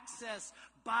access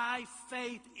by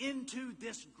faith into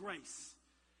this grace.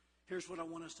 Here's what I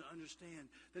want us to understand,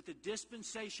 that the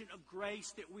dispensation of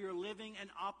grace that we are living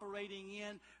and operating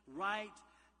in right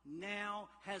now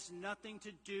has nothing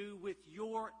to do with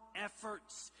your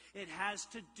efforts. It has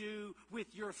to do with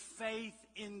your faith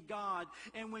in God.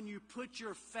 And when you put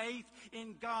your faith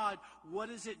in God, what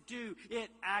does it do? It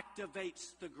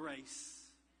activates the grace.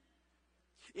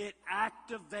 It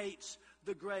activates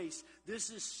the grace. This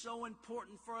is so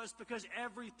important for us because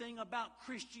everything about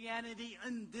Christianity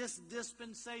in this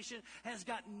dispensation has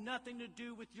got nothing to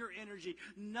do with your energy,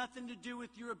 nothing to do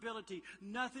with your ability,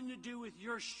 nothing to do with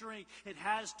your strength. It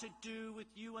has to do with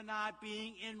you and I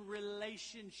being in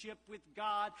relationship with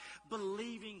God,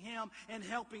 believing him and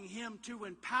helping him to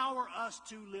empower us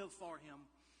to live for him.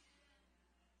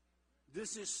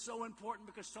 This is so important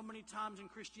because so many times in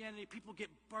Christianity people get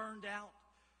burned out.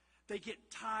 They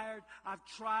get tired. I've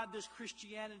tried this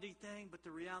Christianity thing, but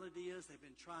the reality is they've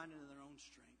been trying it in their own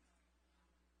strength.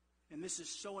 And this is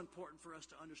so important for us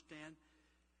to understand,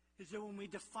 is that when we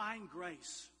define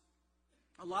grace,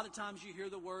 a lot of times you hear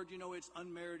the word, it's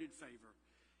unmerited favor.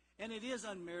 And it is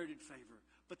unmerited favor.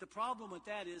 But the problem with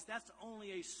that is that's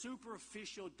only a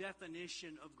superficial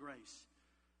definition of grace.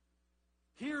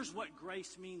 Here's what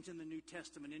grace means in the New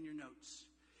Testament in your notes.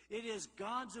 It is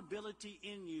God's ability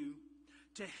in you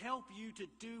to help you to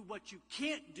do what you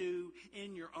can't do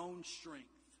in your own strength.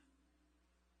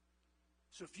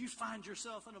 So if you find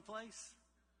yourself in a place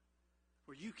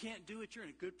where you can't do it, you're in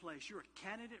a good place. You're a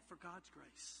candidate for God's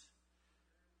grace.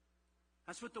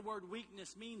 That's what the word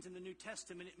weakness means in the New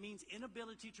Testament. It means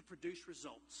inability to produce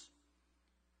results.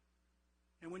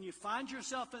 And when you find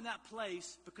yourself in that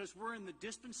place, because we're in the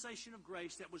dispensation of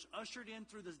grace that was ushered in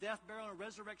through the death, burial, and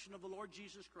resurrection of the Lord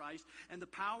Jesus Christ and the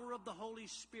power of the Holy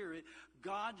Spirit,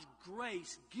 God's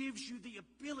grace gives you the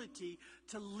ability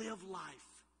to live life.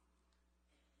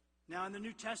 Now, in the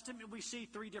New Testament, we see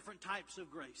 3 different types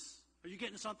of grace. Are you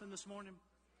getting something this morning?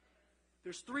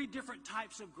 There's 3 different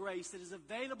types of grace that is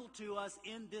available to us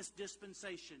in this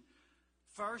dispensation.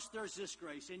 First, there's this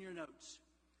grace in your notes.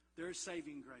 There's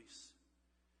saving grace.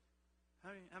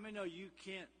 How many know you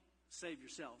can't save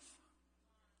yourself?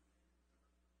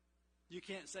 You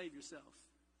can't save yourself.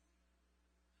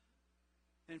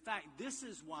 In fact, this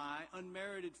is why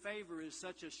unmerited favor is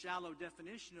such a shallow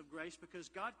definition of grace, because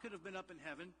God could have been up in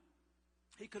heaven.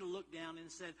 He could have looked down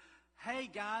and said, hey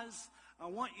guys, I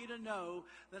want you to know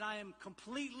that I am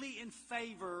completely in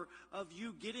favor of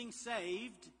you getting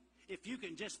saved if you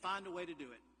can just find a way to do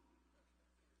it.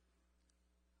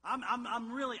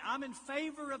 I'm in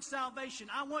favor of salvation.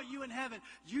 I want you in heaven.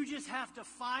 You just have to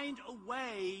find a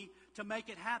way to make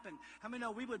it happen. How many know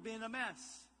we would be in a mess?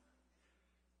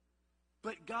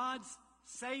 But God's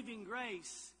saving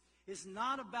grace is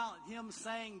not about Him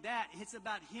saying that. It's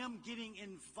about Him getting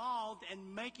involved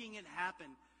and making it happen.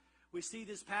 We see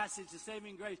this passage, the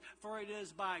saving grace. For it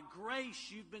is by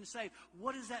grace you've been saved.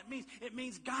 What does that mean? It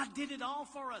means God did it all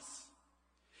for us.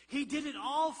 He did it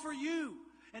all for you.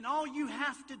 And all you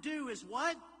have to do is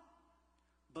what?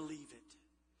 Believe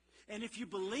it. And if you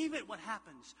believe it, what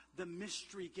happens? The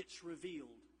mystery gets revealed.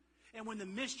 And when the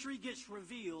mystery gets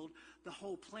revealed, the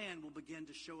whole plan will begin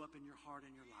to show up in your heart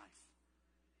and your life.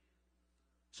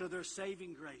 So there's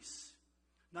saving grace.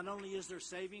 Not only is there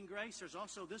saving grace, there's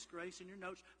also this grace in your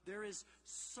notes. There is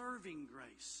serving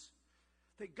grace.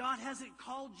 That God hasn't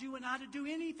called you and I to do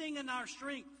anything in our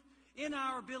strength, in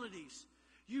our abilities.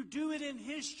 You do it in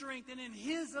His strength and in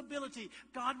His ability.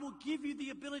 God will give you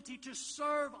the ability to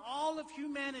serve all of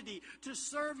humanity, to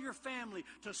serve your family,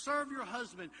 to serve your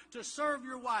husband, to serve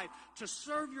your wife, to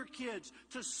serve your kids,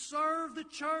 to serve the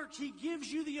church. He gives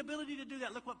you the ability to do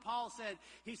that. Look what Paul said.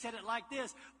 He said it like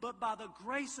this, but by the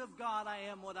grace of God I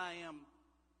am what I am.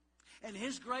 And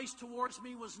His grace towards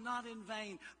me was not in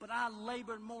vain, but I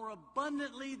labored more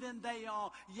abundantly than they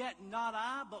all. Yet not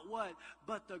I, but what?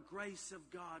 But the grace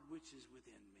of God which is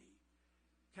within me.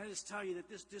 Can I just tell you that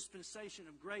this dispensation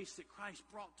of grace that Christ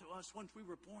brought to us once we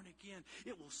were born again,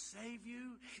 it will save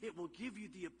you. It will give you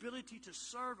the ability to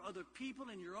serve other people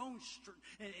in your own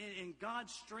in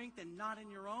God's strength and not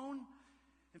in your own.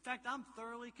 In fact, I'm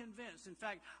thoroughly convinced. In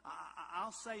fact,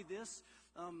 I'll say this.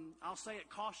 I'll say it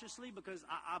cautiously because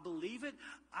I believe it.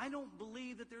 I don't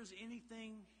believe that there's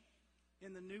anything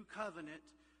in the new covenant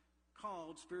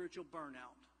called spiritual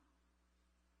burnout.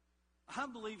 I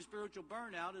believe spiritual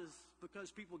burnout is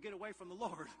because people get away from the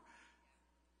Lord.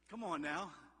 Come on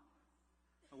now.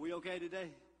 Are we okay today?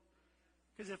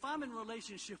 Because if I'm in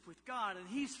relationship with God and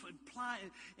He's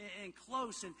implying and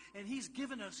close and He's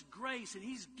given us grace and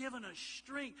He's given us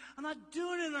strength, I'm not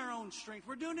doing it in our own strength.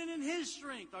 We're doing it in His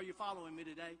strength. Are you following me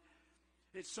today?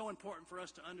 It's so important for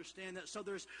us to understand that. So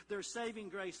there's saving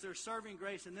grace, there's serving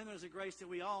grace, and then there's a grace that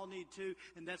we all need too,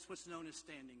 and that's what's known as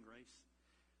standing grace.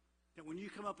 That when you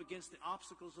come up against the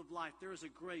obstacles of life, there is a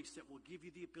grace that will give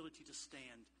you the ability to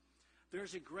stand.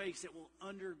 There's a grace that will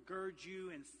undergird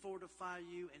you and fortify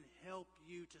you and help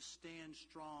you to stand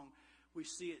strong. We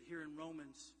see it here in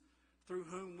Romans, through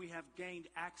whom we have gained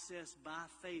access by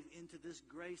faith into this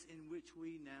grace in which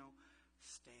we now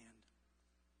stand.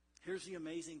 Here's the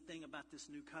amazing thing about this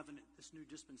new covenant, this new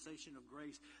dispensation of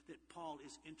grace that Paul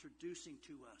is introducing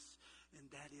to us, and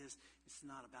that is, it's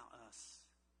not about us.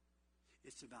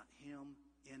 It's about Him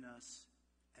in us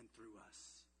and through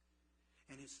us.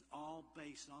 And it's all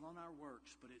based not on our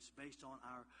works, but it's based on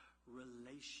our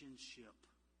relationship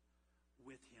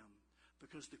with Him.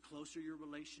 Because the closer your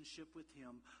relationship with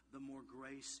Him, the more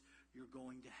grace you're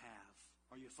going to have.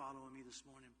 Are you following me this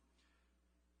morning?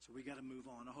 So we got to move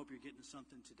on. I hope you're getting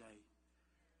something today.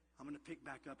 I'm going to pick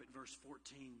back up at verse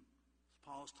 14.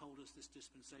 Paul's told us this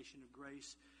dispensation of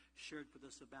grace, shared with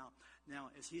us about. Now,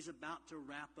 as he's about to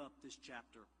wrap up this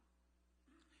chapter,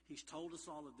 he's told us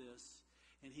all of this.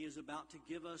 And he is about to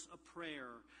give us a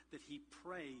prayer that he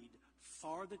prayed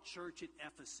for the church at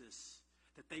Ephesus,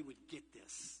 that they would get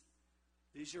this.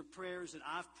 These are prayers that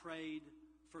I've prayed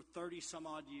for 30 some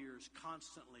odd years,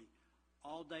 constantly,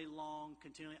 all day long,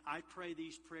 continually. I pray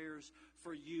these prayers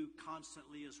for you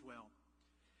constantly as well.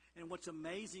 And what's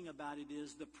amazing about it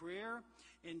is the prayer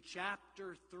in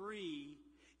chapter 3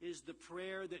 is the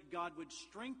prayer that God would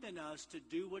strengthen us to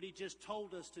do what He just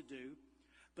told us to do.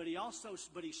 But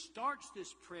he starts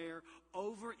this prayer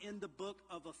over in the book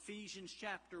of Ephesians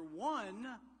chapter 1,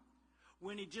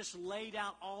 when he just laid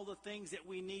out all the things that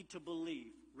we need to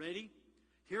believe. Ready?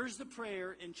 Here's the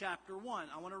prayer in chapter 1.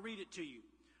 I want to read it to you.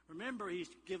 Remember, he's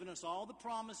given us all the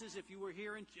promises. If you were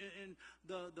here in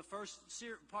the first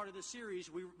part of the series,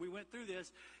 we went through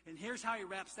this. And here's how he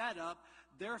wraps that up.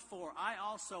 Therefore, I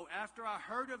also, after I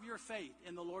heard of your faith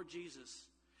in the Lord Jesus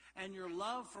and your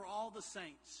love for all the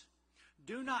saints,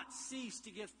 do not cease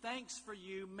to give thanks for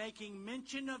you, making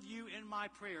mention of you in my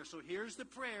prayer. So here's the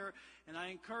prayer, and I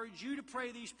encourage you to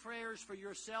pray these prayers for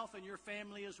yourself and your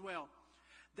family as well.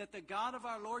 That the God of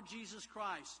our Lord Jesus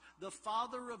Christ, the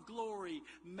Father of glory,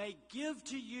 may give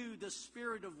to you the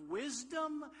spirit of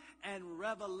wisdom and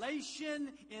revelation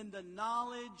in the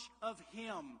knowledge of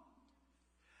him.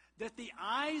 That the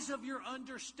eyes of your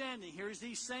understanding, here's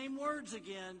these same words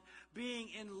again, being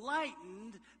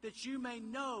enlightened, that you may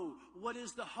know what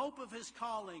is the hope of his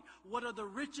calling, what are the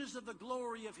riches of the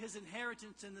glory of his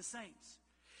inheritance in the saints.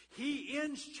 He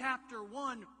ends chapter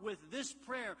 1 with this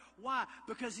prayer. Why?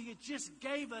 Because he just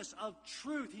gave us of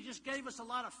truth. He just gave us a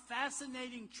lot of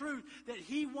fascinating truth that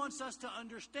he wants us to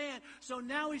understand. So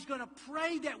now he's going to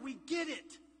pray that we get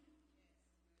it.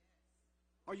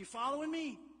 Are you following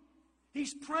me?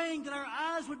 He's praying that our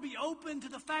eyes would be open to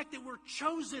the fact that we're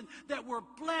chosen, that we're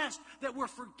blessed, that we're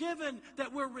forgiven,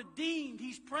 that we're redeemed.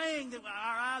 He's praying that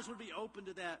our eyes would be open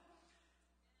to that.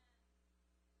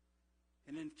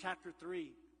 And in chapter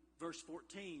 3, verse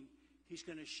 14, he's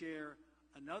going to share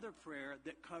another prayer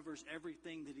that covers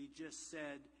everything that he just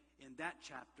said in that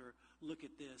chapter. Look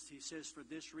at this. He says, for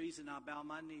this reason I bow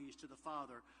my knees to the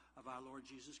Father of our Lord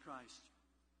Jesus Christ,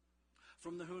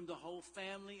 from whom the whole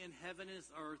family in heaven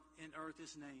and earth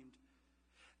is named,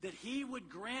 that he would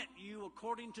grant you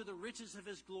according to the riches of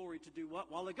his glory to do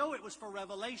what? While ago it was for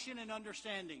revelation and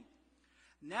understanding.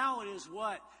 Now it is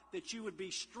what? That you would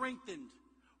be strengthened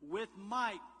with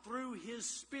might through his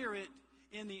Spirit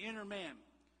in the inner man.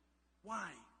 Why?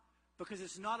 Because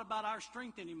it's not about our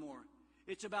strength anymore.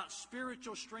 It's about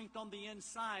spiritual strength on the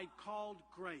inside called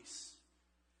grace.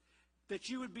 That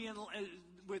you would be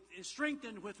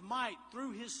strengthened with might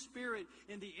through his Spirit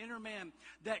in the inner man.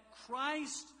 That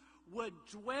Christ would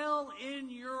dwell in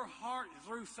your heart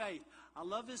through faith. I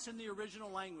love this in the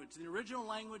original language. In the original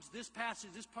language, this passage,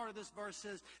 this part of this verse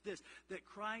says this, that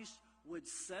Christ would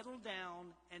settle down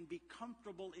and be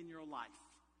comfortable in your life.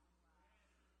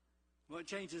 Well, it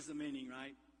changes the meaning,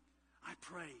 right? I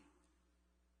pray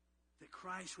that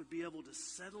Christ would be able to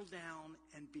settle down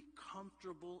and be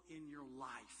comfortable in your life.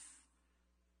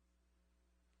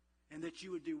 And that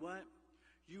you would do what?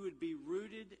 You would be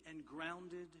rooted and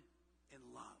grounded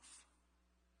in love.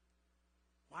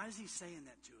 Why is he saying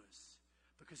that to us?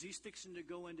 Because he's fixing to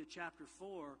go into chapter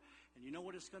 4, and you know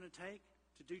what it's going to take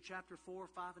to do chapter 4,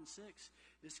 5, and 6?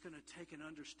 It's going to take an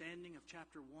understanding of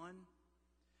chapter 1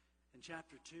 and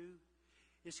chapter 2.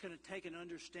 It's going to take an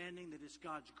understanding that it's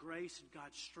God's grace and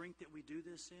God's strength that we do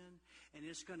this in. And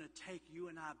it's going to take you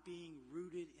and I being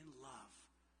rooted in love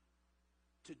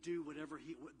to do whatever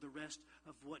the rest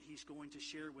of what he's going to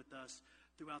share with us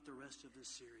throughout the rest of this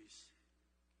series.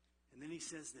 And then he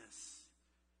says this,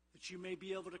 that you may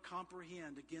be able to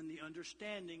comprehend, again, the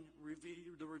understanding,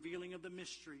 the revealing of the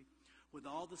mystery with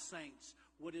all the saints,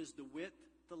 what is the width,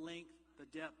 the length, the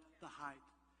depth, the height,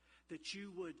 that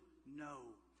you would know,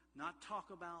 not talk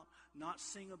about, not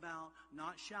sing about,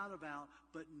 not shout about,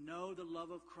 but know the love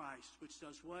of Christ, which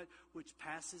does what? Which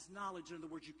passes knowledge. In other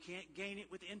words, you can't gain it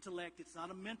with intellect. It's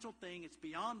not a mental thing. It's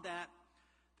beyond that,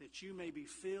 that you may be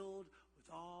filled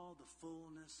with all the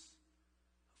fullness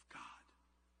of God.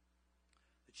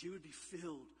 That you would be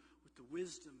filled with the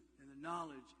wisdom and the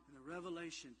knowledge and the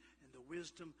revelation and the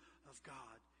wisdom of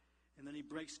God. And then he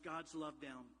breaks God's love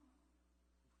down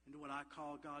into what I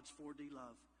call God's 4D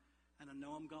love. And I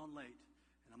know I'm gone late,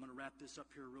 and I'm going to wrap this up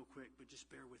here real quick, but just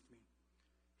bear with me.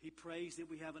 He prays that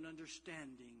we have an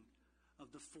understanding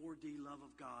of the 4D love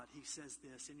of God. He says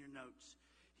this in your notes.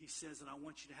 He says that I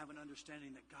want you to have an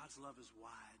understanding that God's love is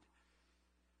wide.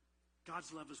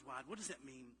 God's love is wide. What does that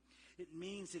mean? It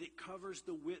means that it covers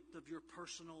the width of your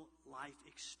personal life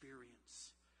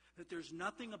experience. That there's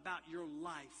nothing about your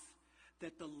life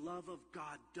that the love of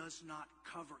God does not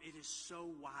cover. It is so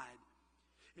wide.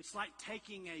 It's like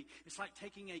taking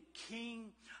a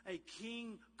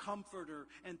king comforter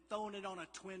and throwing it on a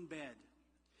twin bed.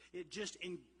 It just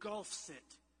engulfs it.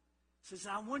 It says,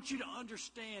 I want you to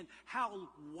understand how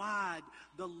wide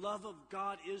the love of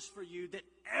God is for you, that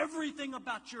everything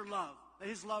about your love,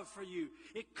 his love for you,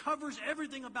 it covers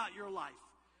everything about your life.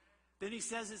 Then he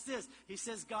says it's this. He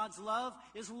says God's love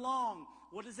is long.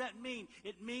 What does that mean?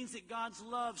 It means that God's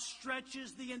love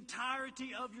stretches the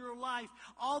entirety of your life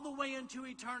all the way into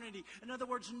eternity. In other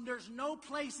words, there's no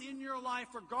place in your life,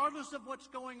 regardless of what's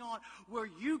going on, where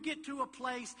you get to a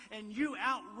place and you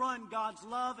outrun God's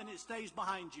love and it stays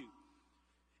behind you.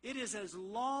 It is as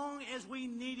long as we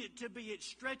need it to be. It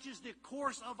stretches the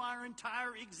course of our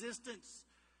entire existence.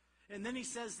 And then he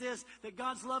says this, that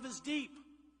God's love is deep.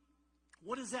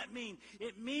 What does that mean?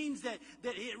 It means that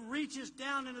it reaches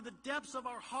down into the depths of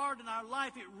our heart and our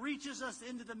life. It reaches us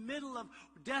into the middle of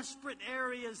desperate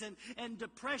areas and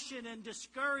depression and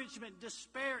discouragement,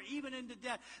 despair, even into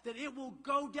death. That it will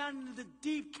go down into the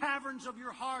deep caverns of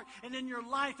your heart and in your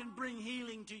life and bring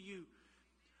healing to you.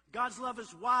 God's love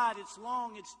is wide, it's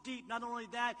long, it's deep. Not only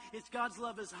that, it's God's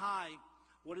love is high.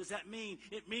 What does that mean?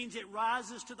 It means it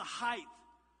rises to the height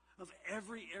of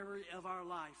every area of our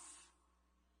life.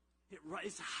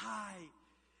 It's high.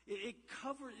 It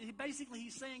covers, basically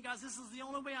he's saying, guys, this is the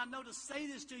only way I know to say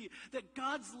this to you, that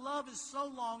God's love is so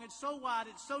long, it's so wide,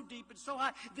 it's so deep, it's so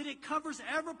high, that it covers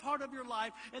every part of your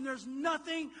life, and there's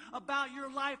nothing about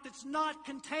your life that's not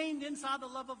contained inside the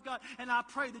love of God. And I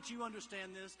pray that you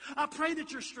understand this. I pray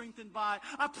that you're strengthened by it.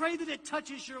 I pray that it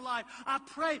touches your life. I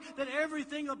pray that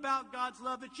everything about God's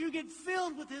love, that you get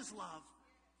filled with his love,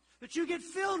 that you get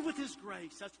filled with his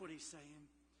grace. That's what he's saying.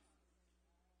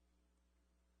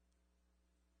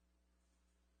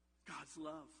 God's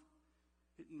love,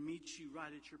 it meets you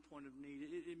right at your point of need.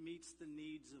 It meets the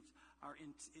needs of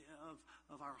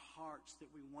our hearts, that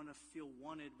we want to feel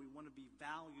wanted, we want to be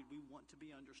valued, we want to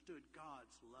be understood.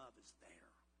 God's love is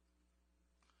there.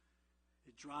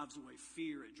 It drives away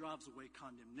fear, it drives away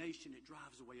condemnation, it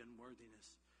drives away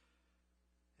unworthiness.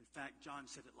 In fact, John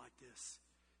said it like this.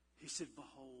 He said,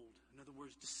 behold, in other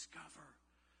words, discover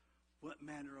what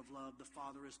manner of love the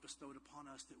Father has bestowed upon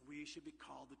us, that we should be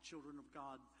called the children of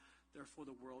God. Therefore,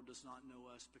 the world does not know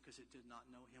us because it did not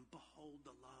know him. Behold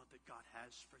the love that God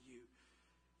has for you.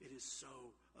 It is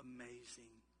so amazing.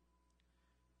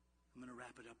 I'm going to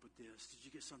wrap it up with this. Did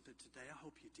you get something today? I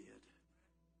hope you did.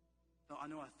 I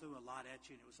know I threw a lot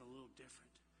at you and it was a little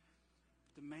different.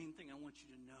 But the main thing I want you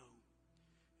to know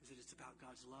is that it's about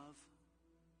God's love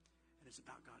and it's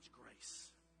about God's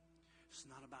grace. It's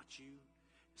not about you.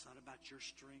 It's not about your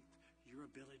strength, your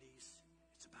abilities.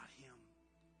 It's about him.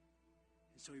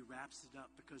 And so he wraps it up,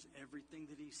 because everything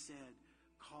that he said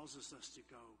causes us to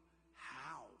go,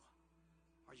 how?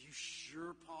 Are you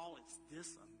sure, Paul, it's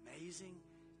this amazing?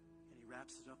 And he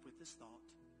wraps it up with this thought.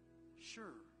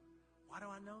 Sure. Why do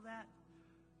I know that?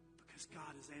 Because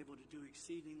God is able to do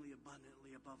exceedingly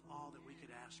abundantly above all that we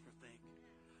could ask or think,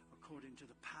 according to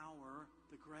the power,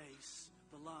 the grace,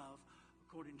 the love,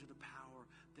 according to the power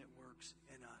that works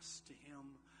in us. To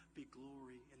him be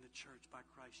glory in the church by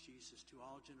Christ Jesus to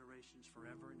all generations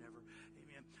forever and ever.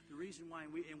 Amen. The reason why,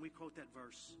 and we quote that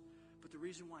verse, but the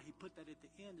reason why he put that at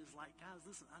the end is like, guys,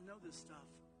 listen, I know this stuff.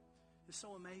 It's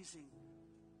so amazing.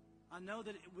 I know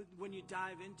that when you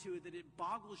dive into it, that it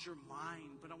boggles your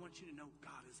mind, but I want you to know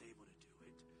God is able to do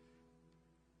it,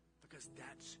 because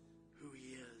that's who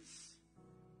he is.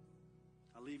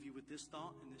 I'll leave you with this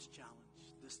thought and this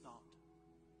challenge, this thought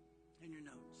in your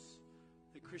notes,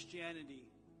 that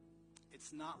Christianity,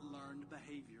 it's not learned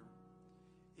behavior.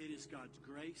 It is God's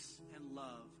grace and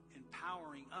love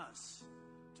empowering us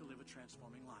to live a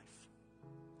transforming life.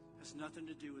 It has nothing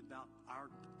to do about our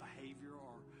behavior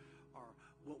or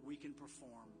what we can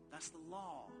perform. That's the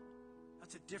law.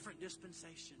 That's a different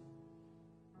dispensation.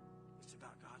 It's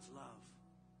about God's love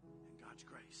and God's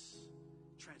grace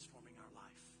transforming our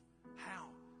life. How?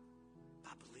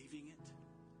 By believing it.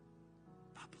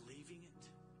 By believing it.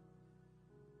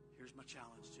 Here's my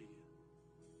challenge to you.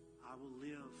 I will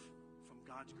live from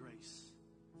God's grace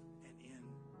and in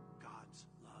God's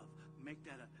love. Make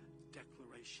that a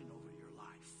declaration over your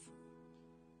life.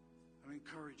 I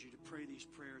encourage you to pray these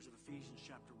prayers of Ephesians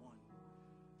chapter 1.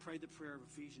 Pray the prayer of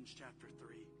Ephesians chapter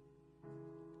 3.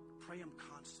 Pray them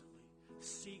constantly.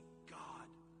 Seek God,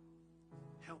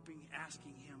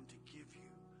 asking him to give you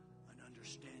an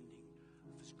understanding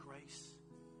of his grace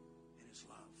and his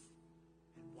love.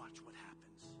 And watch what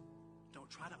happens. Don't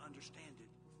try to understand it.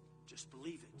 Just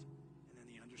believe it, and then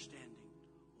the understanding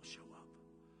will show up.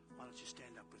 Why don't you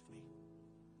stand up with me?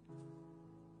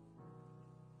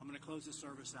 I'm going to close the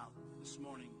service out this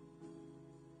morning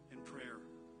in prayer.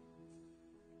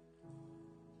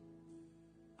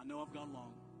 I know I've gone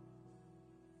long.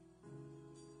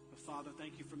 But Father,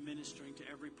 thank you for ministering to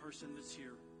every person that's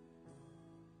here.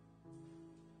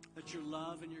 Let your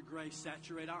love and your grace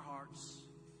saturate our hearts,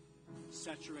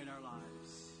 saturate our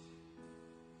lives.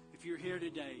 If you're here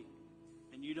today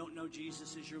and you don't know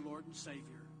Jesus as your Lord and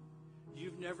Savior,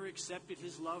 you've never accepted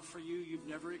His love for you, you've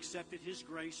never accepted His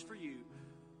grace for you,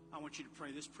 I want you to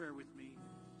pray this prayer with me.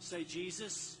 Say,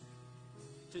 Jesus,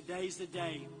 today's the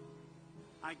day.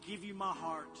 I give you my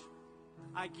heart.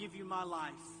 I give you my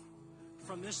life.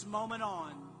 From this moment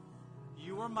on,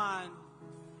 you are mine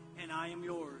and I am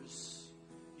yours.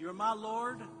 You're my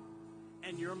Lord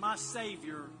and you're my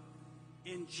Savior.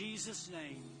 In Jesus'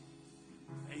 name,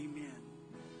 amen.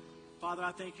 Father,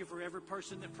 I thank you for every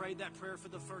person that prayed that prayer for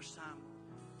the first time.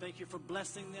 Thank you for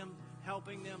blessing them,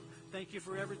 helping them. Thank you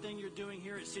for everything you're doing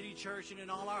here at City Church and in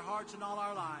all our hearts and all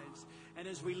our lives. And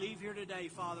as we leave here today,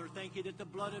 Father, thank you that the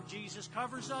blood of Jesus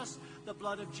covers us. The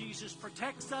blood of Jesus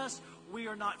protects us. We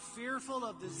are not fearful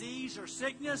of disease or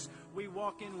sickness. We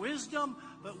walk in wisdom,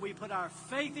 but we put our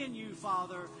faith in you,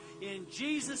 Father, in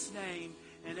Jesus' name.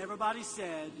 And everybody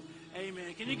said,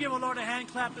 amen. Can you give the Lord a hand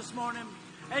clap this morning?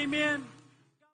 Amen.